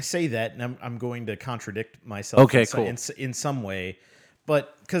I say that, and I'm going to contradict myself. Okay, in some way,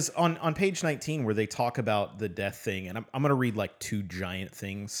 but because on page 19 where they talk about the death thing, and I'm going to read like two giant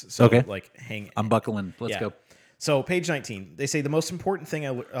things. So I'm buckling. Let's go. So page 19, they say the most important thing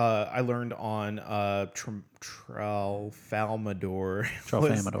I learned on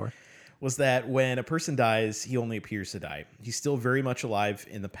Tralfamadore was that when a person dies, he only appears to die. He's still very much alive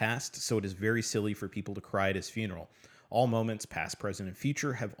in the past, so it is very silly for people to cry at his funeral. All moments, past, present, and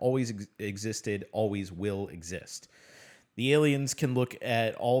future, have always existed, always will exist. The aliens can look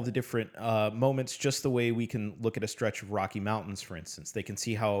at all the different moments just the way we can look at a stretch of Rocky Mountains, for instance. They can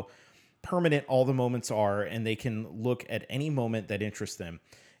see how permanent all the moments are, and they can look at any moment that interests them.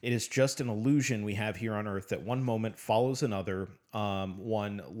 It is just an illusion we have here on Earth that one moment follows another,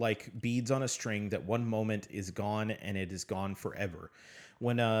 one like beads on a string, that one moment is gone and it is gone forever.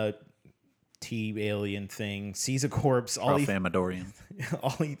 When a T-alien thing sees a corpse, Tralfamadorian.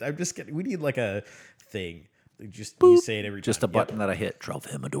 I'm just kidding. We need like a thing. Just boop. You say it every time. Just a button that I hit.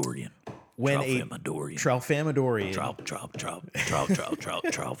 Tralfamadorian. when Tralfamadorian.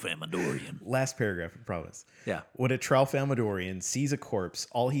 Tralfamadorian. Last paragraph, I promise. Yeah. When a Tralfamadorian sees a corpse,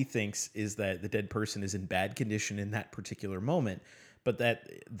 all he thinks is that the dead person is in bad condition in that particular moment, but that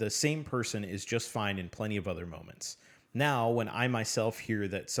the same person is just fine in plenty of other moments. Now, when I myself hear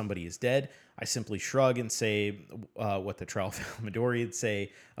that somebody is dead, I simply shrug and say what the Tralfamadorians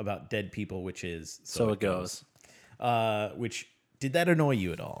say about dead people, which is So it goes. Which, did that annoy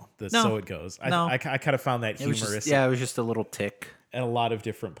you at all? No. So it goes. No. I kind of found that humorous. It was just a little tick. At a lot of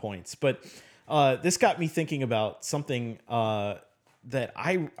different points. But this got me thinking about something that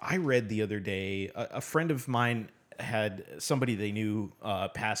I read the other day. A friend of mine had somebody they knew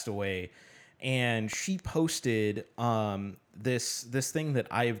passed away, and she posted this thing that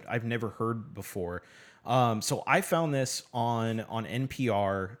I've never heard before. So I found this on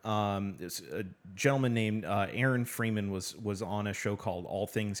NPR. This a gentleman named Aaron Freeman was on a show called All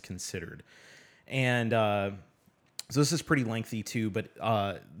Things Considered, and so this is pretty lengthy too. But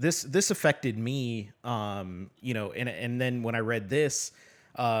this affected me, and then when I read this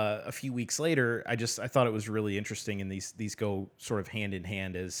a few weeks later, I thought it was really interesting, and these go sort of hand in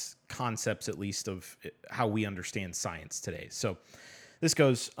hand as concepts, at least, of how we understand science today. So this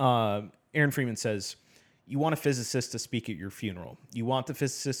goes. Aaron Freeman says, "You want a physicist to speak at your funeral. You want the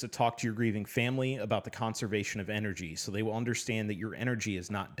physicist to talk to your grieving family about the conservation of energy so they will understand that your energy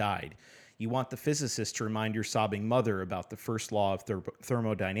has not died. You want the physicist to remind your sobbing mother about the first law of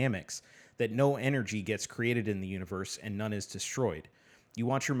thermodynamics, that no energy gets created in the universe and none is destroyed. You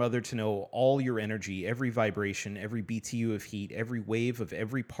want your mother to know all your energy, every vibration, every BTU of heat, every wave of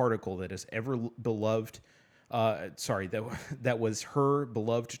every particle that has ever beloved that was her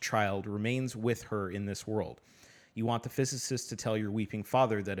beloved child remains with her in this world. You want the physicist to tell your weeping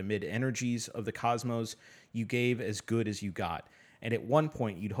father that amid energies of the cosmos, you gave as good as you got. And at one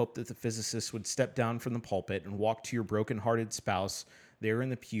point, you'd hope that the physicist would step down from the pulpit and walk to your broken-hearted spouse there in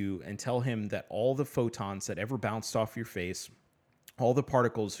the pew and tell him that all the photons that ever bounced off your face, all the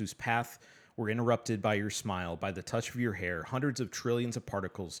particles whose path were interrupted by your smile, by the touch of your hair, hundreds of trillions of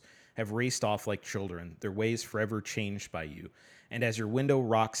particles have raced off like children, their ways forever changed by you. And as your widow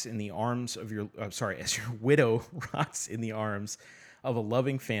rocks in the arms of a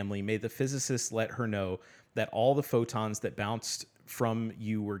loving family, may the physicist let her know that all the photons that bounced from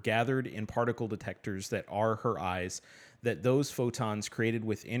you were gathered in particle detectors that are her eyes, that those photons created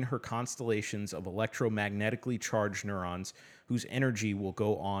within her constellations of electromagnetically charged neurons whose energy will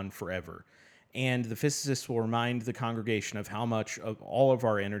go on forever. And the physicist will remind the congregation of how much of all of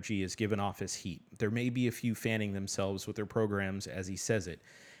our energy is given off as heat. There may be a few fanning themselves with their programs as he says it.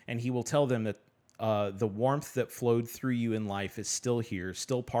 And he will tell them that the warmth that flowed through you in life is still here,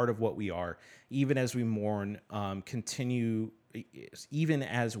 still part of what we are, even as we mourn, even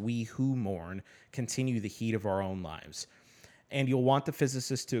as we who mourn continue the heat of our own lives. And you'll want the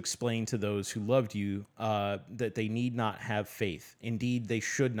physicist to explain to those who loved you that they need not have faith. Indeed, they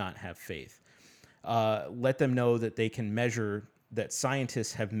should not have faith. Let them know that they can measure, that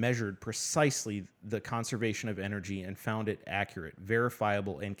scientists have measured precisely the conservation of energy and found it accurate,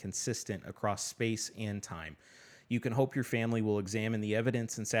 verifiable, and consistent across space and time. You can hope your family will examine the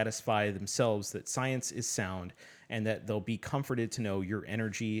evidence and satisfy themselves that science is sound and that they'll be comforted to know your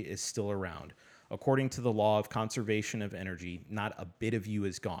energy is still around. According to the law of conservation of energy, not a bit of you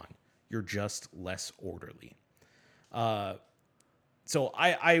is gone. You're just less orderly." So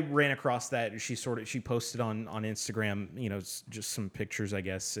I ran across that. She posted on Instagram, just some pictures, I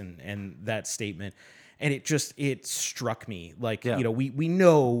guess, and that statement, and it struck me like, we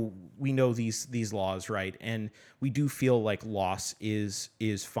know these laws, right? And we do feel like loss is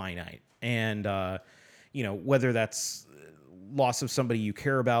finite, and whether that's loss of somebody you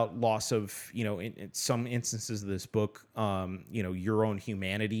care about, loss of, in some instances of this book, your own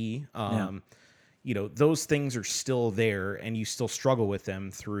humanity, those things are still there and you still struggle with them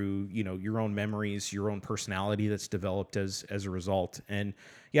through, your own memories, your own personality that's developed as a result. And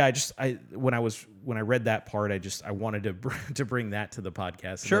yeah, when I read that part, I wanted to bring that to the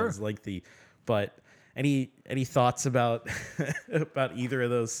podcast. Sure. It was lengthy, but any thoughts about, about either of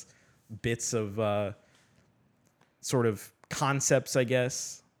those bits of, sort of concepts, I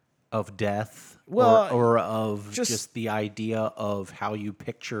guess, of death, well, or of just the idea of how you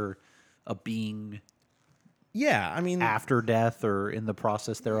picture a being, after death or in the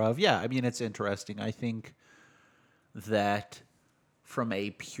process thereof. It's interesting. I think that from a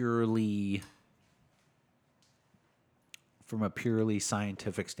purely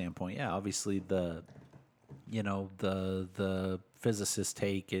scientific standpoint, obviously the physicist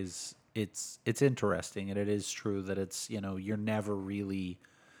take is it's interesting, and it is true that it's, you're never really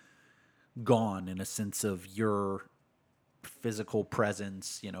gone in a sense of your physical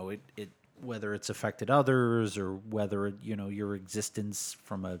presence. You know, it whether it's affected others or whether your existence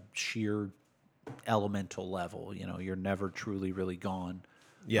from a sheer elemental level. You know, you're never truly really gone.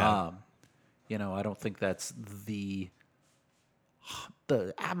 Yeah. I don't think that's the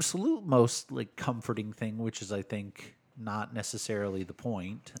absolute most like comforting thing, which is I think not necessarily the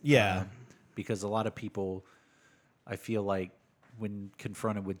point. Yeah. Because a lot of people, I feel like when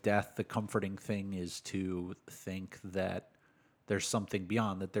confronted with death, the comforting thing is to think that there's something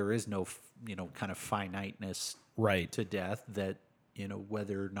beyond, that there is no, kind of finiteness Right. to death, that,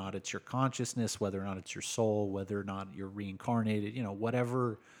 whether or not it's your consciousness, whether or not it's your soul, whether or not you're reincarnated,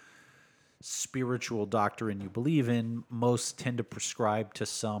 whatever spiritual doctrine you believe in, most tend to prescribe to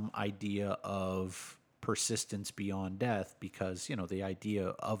some idea of persistence beyond death, because, the idea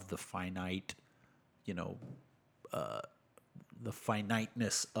of the finite, the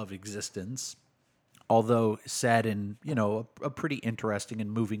finiteness of existence, although said in, a pretty interesting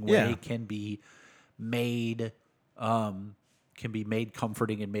and moving way, Yeah. can be made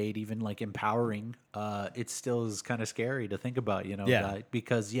comforting and made even like empowering. It still is kind of scary to think about, Yeah.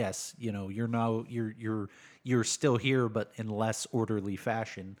 because yes, you're still here, but in less orderly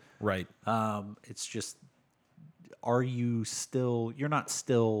fashion. Right. It's just, you're not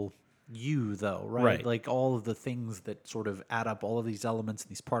still you though, right? Right. Like all of the things that sort of add up, all of these elements,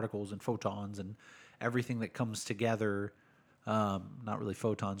 these particles and photons and everything that comes together. Not really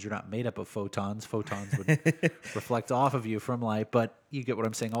photons. You're not made up of photons. Photons would reflect off of you from light, but you get what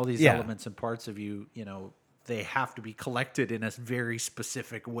I'm saying. All these elements and parts of you, they have to be collected in a very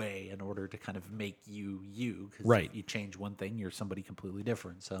specific way in order to kind of make you. Because Right. if you change one thing, you're somebody completely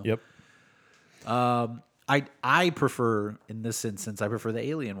different. So Yep. I prefer, in this instance, I prefer the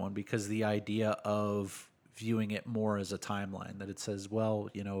alien one, because the idea of viewing it more as a timeline, that it says, well,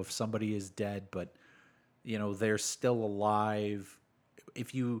 if somebody is dead, but they're still alive.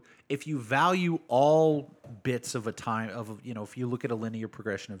 If you value all bits of a time of, if you look at a linear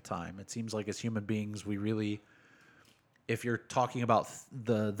progression of time, it seems like as human beings, we really, if you're talking about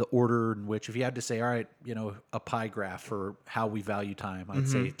the order in which, if you had to say, all right, a pie graph for how we value time, I'd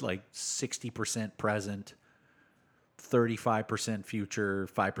say like 60% present, 35% future,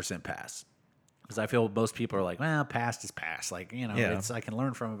 5% past. Because I feel most people are like, well, past is past. Like, I can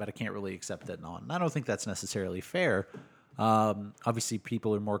learn from it, but I can't really accept it on. And I don't think that's necessarily fair. Obviously,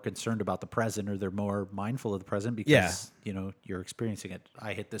 people are more concerned about the present, or they're more mindful of the present because, you're experiencing it.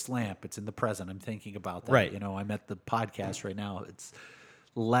 I hit this lamp. It's in the present. I'm thinking about that. Right. I'm at the podcast right now. It's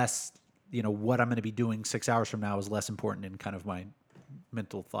less, what I'm going to be doing 6 hours from now is less important in kind of my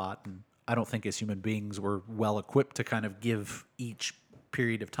mental thought. And I don't think as human beings we're well equipped to kind of give each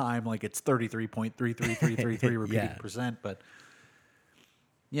period of time like it's 33.33333 repeating percent. But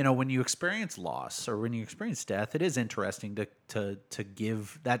when you experience loss or when you experience death, it is interesting to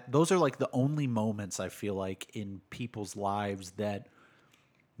give that. Those are like the only moments I feel like in people's lives that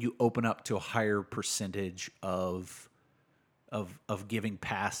you open up to a higher percentage of giving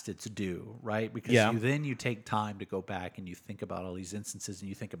past its due, right? Because you take time to go back and you think about all these instances, and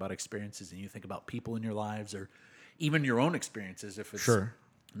you think about experiences, and you think about people in your lives, or even your own experiences, if it's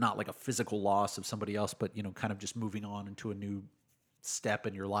not like a physical loss of somebody else, but kind of just moving on into a new step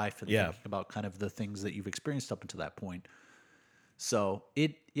in your life and thinking about kind of the things that you've experienced up until that point. So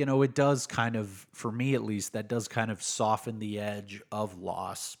it does kind of, for me at least, that does kind of soften the edge of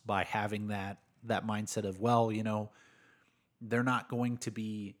loss by having that mindset of, well, they're not going to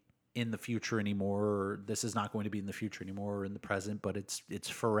be in the future anymore, or this is not going to be in the future anymore, or in the present, but it's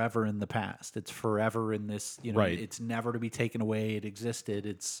forever in the past. It's forever in this, it's never to be taken away. It existed.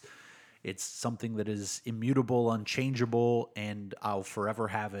 It's something that is immutable, unchangeable, and I'll forever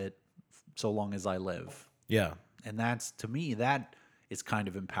have it so long as I live. Yeah. And that's, to me, that is kind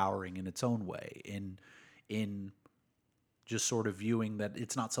of empowering in its own way, in just sort of viewing that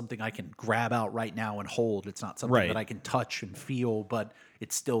it's not something I can grab out right now and hold. It's not something that I can touch and feel, but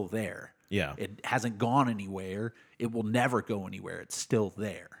it's still there. Yeah. It hasn't gone anywhere. It will never go anywhere. It's still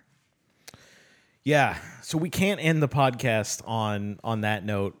there. Yeah. So we can't end the podcast on that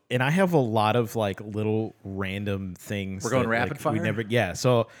note. And I have a lot of like little random things. We're going that, rapid like, fire? we never, yeah.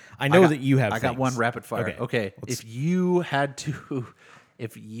 So I know that you have I got things. one rapid fire. Okay. If you're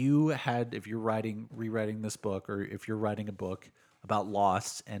rewriting this book, or if you're writing a book about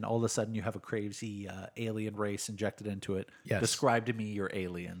loss and all of a sudden you have a crazy alien race injected into it, describe to me your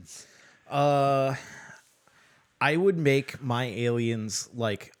aliens. I would make my aliens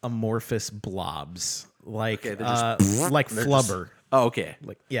like amorphous blobs, like Okay, they're just- like they're flubber. Oh, okay.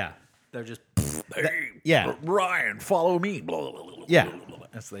 Like yeah, They're just, yeah. Ryan, follow me. Yeah.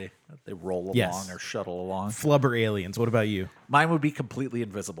 as they roll along Yes. or shuttle along. Flubber aliens. What about you? Mine would be completely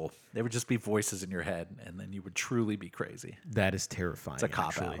invisible. They would just be voices in your head, and then you would truly be crazy. That is terrifying. It's a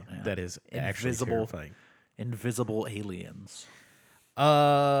cop-out, yeah. That is actually terrifying. Invisible aliens.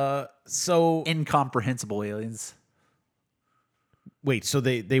 So Incomprehensible aliens. wait, so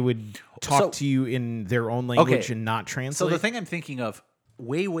they would talk to you in their own language and not translate? So the thing I'm thinking of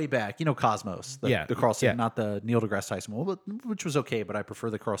way back, Cosmos, the Carl Sagan, not the Neil deGrasse Tyson one, which was okay, but I prefer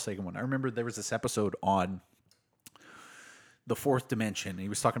the Carl Sagan one. I remember there was this episode on the fourth dimension. He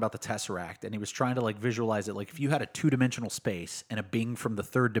was talking about the Tesseract, and he was trying to visualize it. Like if you had a 2-dimensional space and a being from the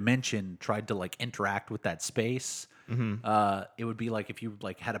third dimension tried to interact with that space, it would be like if you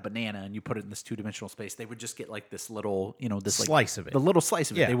had a banana and you put it in this 2-dimensional space, they would just get this little, this slice of it. The little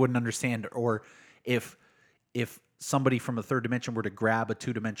slice of Yeah. it. They wouldn't understand. Or if somebody from a third dimension were to grab a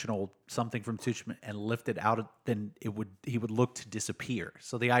 2-dimensional something from 2 and lift it out, then he would look to disappear.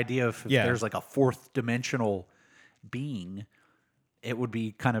 So the idea of if there's a fourth dimensional being, it would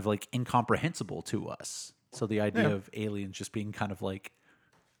be kind of incomprehensible to us. So the idea of aliens just being kind of like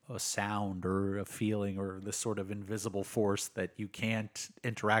a sound or a feeling or this sort of invisible force that you can't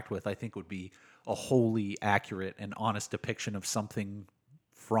interact with, I think would be a wholly accurate and honest depiction of something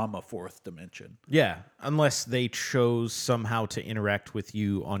from a fourth dimension. Yeah, unless they chose somehow to interact with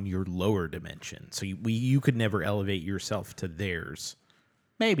you on your lower dimension. So you could never elevate yourself to theirs.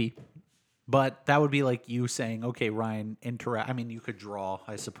 Maybe. But that would be like you saying, okay, Ryan, interact. I mean, you could draw,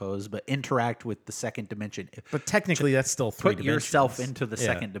 I suppose, but interact with the second dimension. But technically, that's still 3 Put dimensions. yourself into the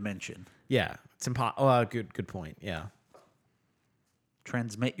second dimension. Yeah, it's impossible. Oh, good point. Yeah.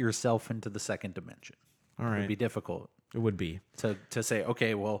 Transmit yourself into the second dimension. All It right. would be difficult It would be. to say,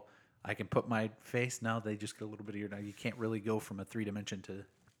 okay, well, I can put my face. Now they just get a little bit of your. Now you can't really go from a 3-dimension to.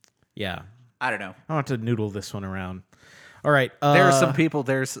 Yeah. I don't know. I'll have to noodle this one around. All right. There are some people.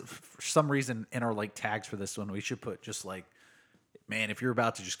 There's for some reason in our tags for this one, we should put just man, if you're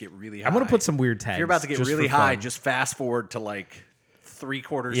about to just get really high, I'm going to put some weird tags. If you're about to get just really for high, fun. just fast forward to 3/4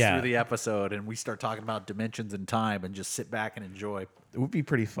 through the episode, and we start talking about dimensions and time, and just sit back and enjoy. It would be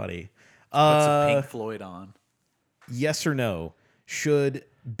pretty funny. Put some Pink Floyd on. Yes or no? Should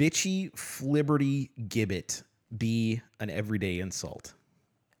bitchy flibberty gibbet be an everyday insult?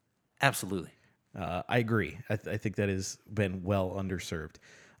 Absolutely. I agree. I think that has been well underserved.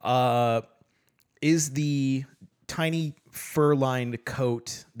 Is the tiny fur-lined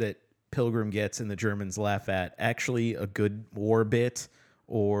coat that Pilgrim gets and the Germans laugh at actually a good war bit,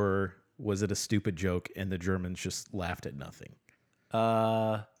 or was it a stupid joke and the Germans just laughed at nothing?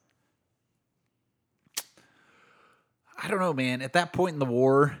 I don't know, man. At that point in the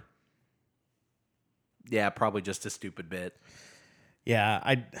war, yeah, probably just a stupid bit. Yeah,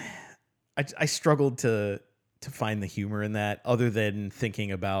 I struggled to find the humor in that, other than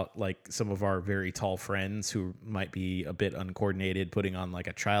thinking about some of our very tall friends who might be a bit uncoordinated putting on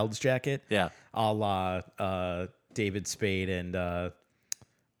a child's jacket. Yeah. A la David Spade and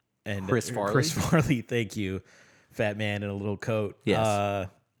Chris Farley. Chris Farley, thank you. Fat man in a little coat. Yes.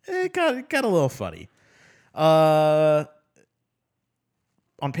 It got a little funny. On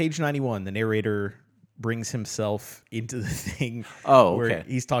page 91, the narrator brings himself into the thing where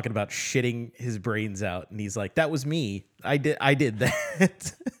he's talking about shitting his brains out, and he's like, that was me. I did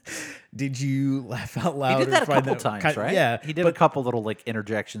that. Did you laugh out loud? He did that a couple times, right? Yeah. He did a couple little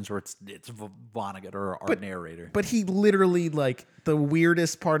interjections where it's Vonnegut or our narrator. But he literally the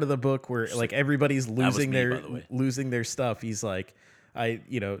weirdest part of the book where everybody's losing me, by the way. losing their stuff. He's like, I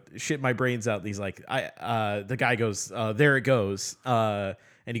shit my brains out. And he's like, the guy goes, there it goes.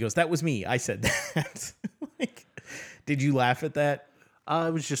 And he goes, that was me. I said that. Did you laugh at that?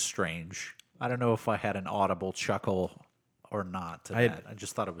 It was just strange. I don't know if I had an audible chuckle or not to that. I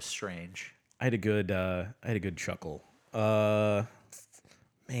just thought it was strange. I had a good chuckle. Man,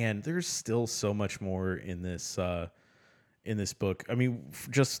 there's still so much more in this book. I mean,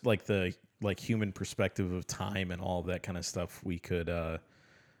 just the human perspective of time and all of that kind of stuff we could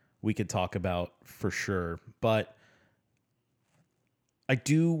talk about for sure. But I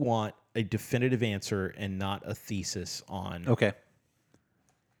do want a definitive answer and not a thesis on. Okay.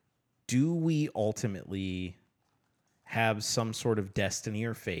 Do we ultimately have some sort of destiny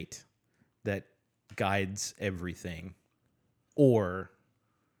or fate that guides everything? Or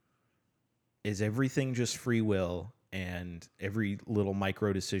is everything just free will and every little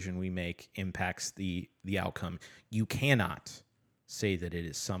micro decision we make impacts the outcome? You cannot say that it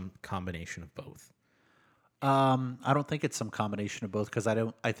is some combination of both. I don't think it's some combination of both because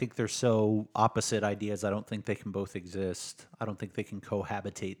I think they're so opposite ideas. I don't think they can both exist. I don't think they can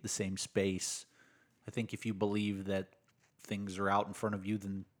cohabitate the same space. I think if you believe that things are out in front of you,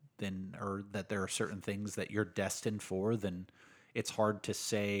 or that there are certain things that you're destined for, then it's hard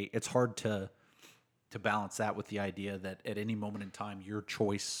to balance that with the idea that at any moment in time, your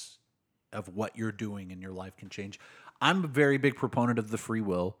choice of what you're doing in your life can change. I'm a very big proponent of the free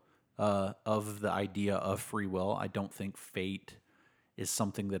will, of the idea of free will. I don't think fate is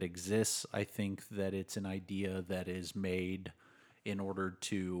something that exists. I think that it's an idea that is made in order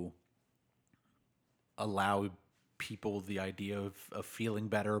to allow people the idea of feeling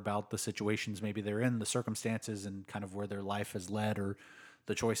better about the situations maybe they're in, the circumstances, and kind of where their life has led, or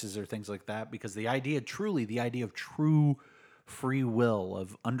the choices or things like that. Because the idea of true free will,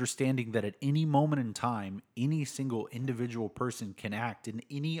 of understanding that at any moment in time, any single individual person can act in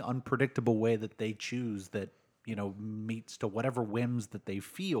any unpredictable way that they choose, that, you know, meets to whatever whims that they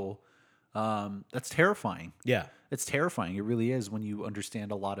feel. That's terrifying. Yeah. It's terrifying. It really is, when you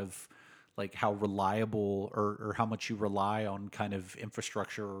understand a lot of like how reliable or how much you rely on kind of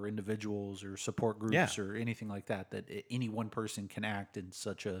infrastructure or individuals or support groups or anything like that, that any one person can act in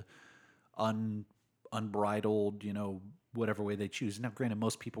such a unbridled, you know, whatever way they choose. Now, granted,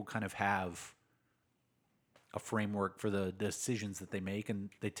 most people kind of have a framework for the decisions that they make, and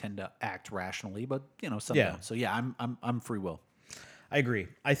they tend to act rationally, but, you know, some don't. So yeah, I'm free will. I agree.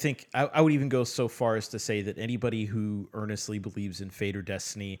 I think I would even go so far as to say that anybody who earnestly believes in fate or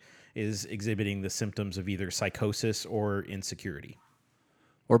destiny is exhibiting the symptoms of either psychosis or insecurity.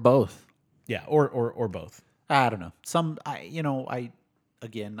 Or both. Yeah, or both. I don't know. I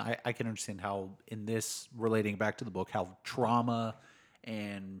can understand how, in this, relating back to the book, how trauma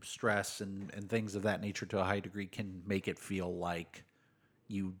and stress and things of that nature to a high degree can make it feel like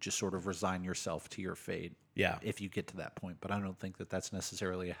you just sort of resign yourself to your fate. Yeah. If you get to that point. But I don't think that that's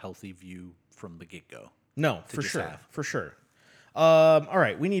necessarily a healthy view from the get-go. No, for sure. For sure. All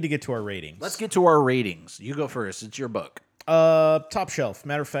right, we need to get to our ratings. Let's get to our ratings. You go first. It's your book. Top shelf.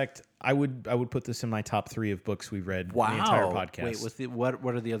 Matter of fact, I would put this in my top 3 of books we've read in the entire podcast. Wait,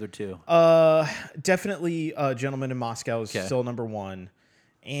 what are the other 2? Definitely Gentleman in Moscow is still number 1.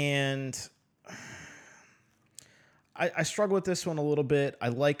 And I struggle with this one a little bit. I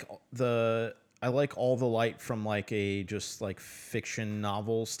like All the Light from like a just like fiction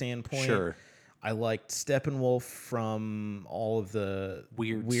novel standpoint. Sure. I liked Steppenwolf from all of the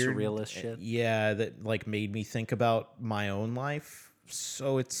weird surrealist shit. Yeah, that like made me think about my own life.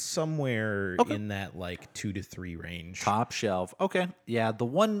 So it's somewhere in that like 2 to 3 range. Top shelf. Okay. Yeah, the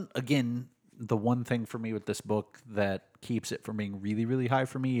one thing for me with this book that keeps it from being really, really high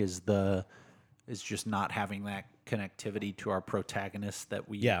for me is just not having that connectivity to our protagonist that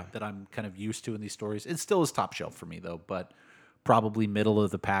I'm kind of used to in these stories. It still is top shelf for me though, but probably middle of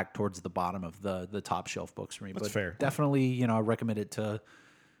the pack towards the bottom of the top shelf books for me. That's but fair. Definitely, you know, I recommend it to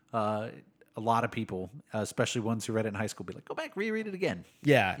a lot of people, especially ones who read it in high school. Be like, go back, reread it again.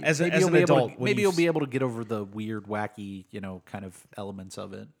 Yeah, as an adult, maybe you'll be able to get over the weird, wacky, you know, kind of elements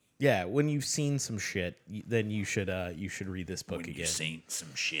of it. Yeah, when you've seen some shit, then you should read this book again. You've seen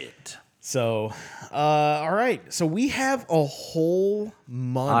some shit. So, all right. So we have a whole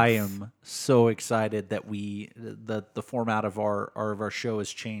month. I am so excited that the format of our show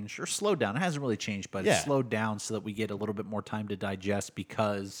has changed or slowed down. It hasn't really changed, but it's slowed down so that we get a little bit more time to digest,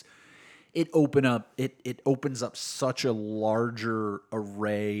 because it opens up such a larger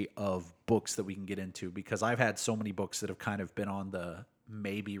array of books that we can get into, because I've had so many books that have kind of been on the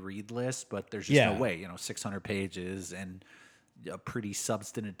maybe read list, but there's just no way, 600 pages and a pretty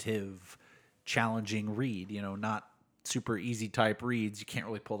substantive, challenging read, not super easy type reads. You can't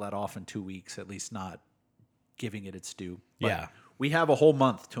really pull that off in 2 weeks, at least not giving it its due. But we have a whole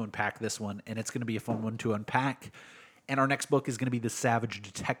month to unpack this one, and it's going to be a fun one to unpack. And our next book is going to be The Savage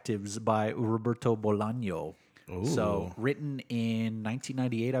Detectives by Roberto Bolaño. Ooh. So written in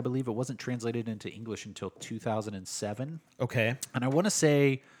 1998, I believe. It wasn't translated into English until 2007. Okay. And I want to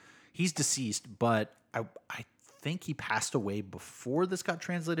say he's deceased, but I think he passed away before this got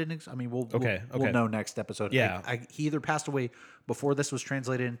translated. I mean, we'll know next episode. Yeah. He either passed away before this was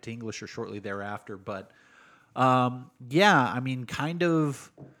translated into English or shortly thereafter. But I mean, kind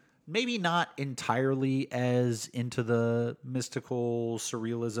of maybe not entirely as into the mystical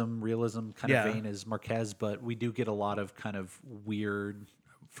surrealism, realism kind of vein as Marquez, but we do get a lot of kind of weird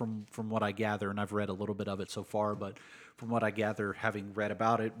from what I gather, and I've read a little bit of it so far, but from what I gather, having read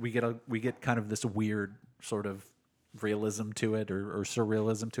about it, we get kind of this weird sort of realism to it or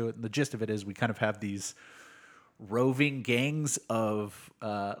surrealism to it. And the gist of it is we kind of have these roving gangs of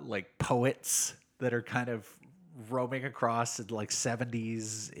like poets that are kind of roaming across in like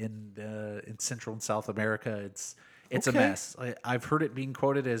 70s in Central and South America. It's a mess. I've heard it being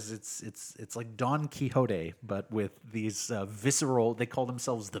quoted as it's like Don Quixote, but with these visceral. They call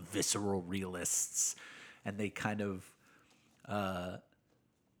themselves the visceral realists, and they kind of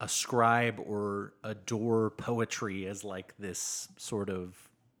ascribe or adore poetry as like this sort of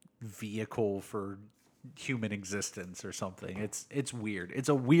vehicle for human existence or something. It's weird. It's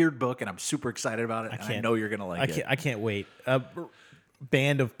a weird book, and I'm super excited about it. I know you're gonna like it. I can't wait.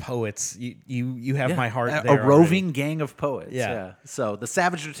 Band of poets. You have my heart A there. roving already. gang of poets. Yeah. So the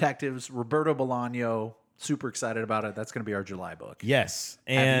Savage Detectives, Roberto Bolaño, super excited about it. That's going to be our July book. Yes.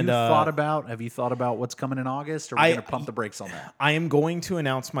 And have you thought about what's coming in August, or are we going to pump the brakes on that? I am going to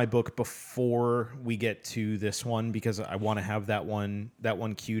announce my book before we get to this one because I want to have that one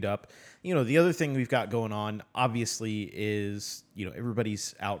queued up. You know, the other thing we've got going on, obviously, is, you know,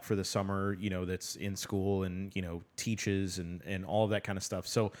 everybody's out for the summer, you know, that's in school and, you know, teaches and all of that kind of stuff.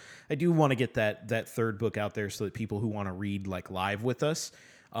 So I do want to get that third book out there so that people who want to read like live with us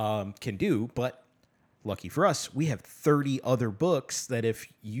can do. But lucky for us, we have 30 other books that if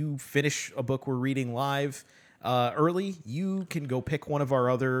you finish a book we're reading live early, you can go pick one of our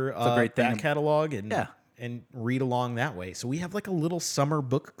other back catalog and read along that way. So we have like a little summer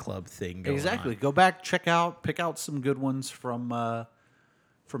book club thing going on. Go back, pick out some good ones from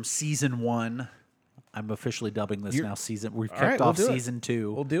season 1. I'm officially dubbing this now season. We've kicked off season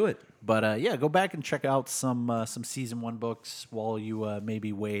 2. We'll do it. But go back and check out some season 1 books while you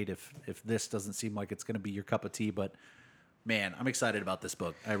maybe wait if this doesn't seem like it's going to be your cup of tea. But man, I'm excited about this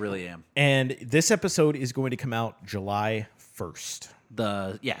book. I really am. And this episode is going to come out July 1st.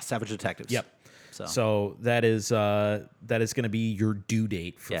 Savage Detectives. Yep. So that is going to be your due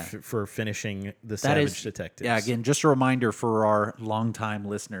date for finishing the Savage Detectives. Yeah, again, just a reminder for our longtime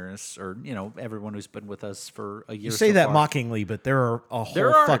listeners, or you know, everyone who's been with us for a year. You say that mockingly, but there are a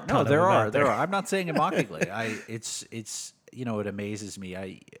whole fuck ton of them out there. There are. I'm not saying it mockingly. It's you know, it amazes me.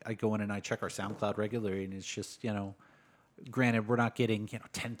 I go in and I check our SoundCloud regularly, and it's just, you know, granted we're not getting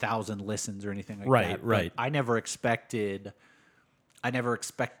 10,000 listens or anything like that. Right. I never expected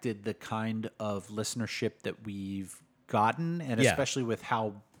the kind of listenership that we've gotten, and especially with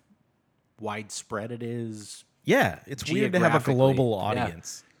how widespread it is. Yeah, it's weird to have a global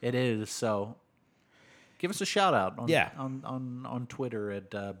audience. Yeah, it is. So give us a shout out on Twitter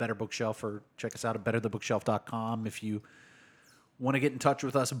at Better Bookshelf, or check us out at betterthebookshelf.com if you want to get in touch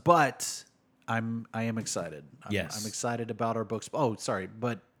with us. But I am excited. I'm excited about our books. Oh, sorry.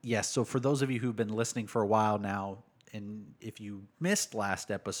 But yes, so for those of you who've been listening for a while now, and if you missed last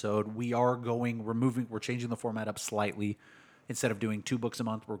episode, we're changing the format up slightly. Instead of doing 2 books a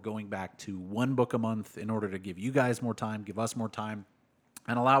month, we're going back to 1 book a month in order to give you guys more time, give us more time,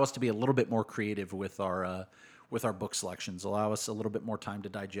 and allow us to be a little bit more creative with our book selections. Allow us a little bit more time to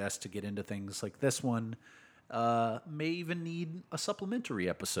digest, to get into things like this one. May even need a supplementary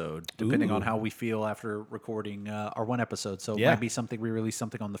episode, depending on how we feel after recording our 1 episode. So it might be something we release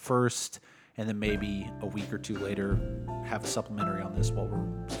something on the 1st, and then maybe a week or 2 later have a supplementary on this while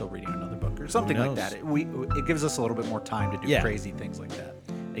we're still reading another book or something like that. It gives us a little bit more time to do crazy things like that.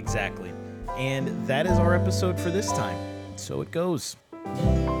 Exactly. And that is our episode for this time. So it goes.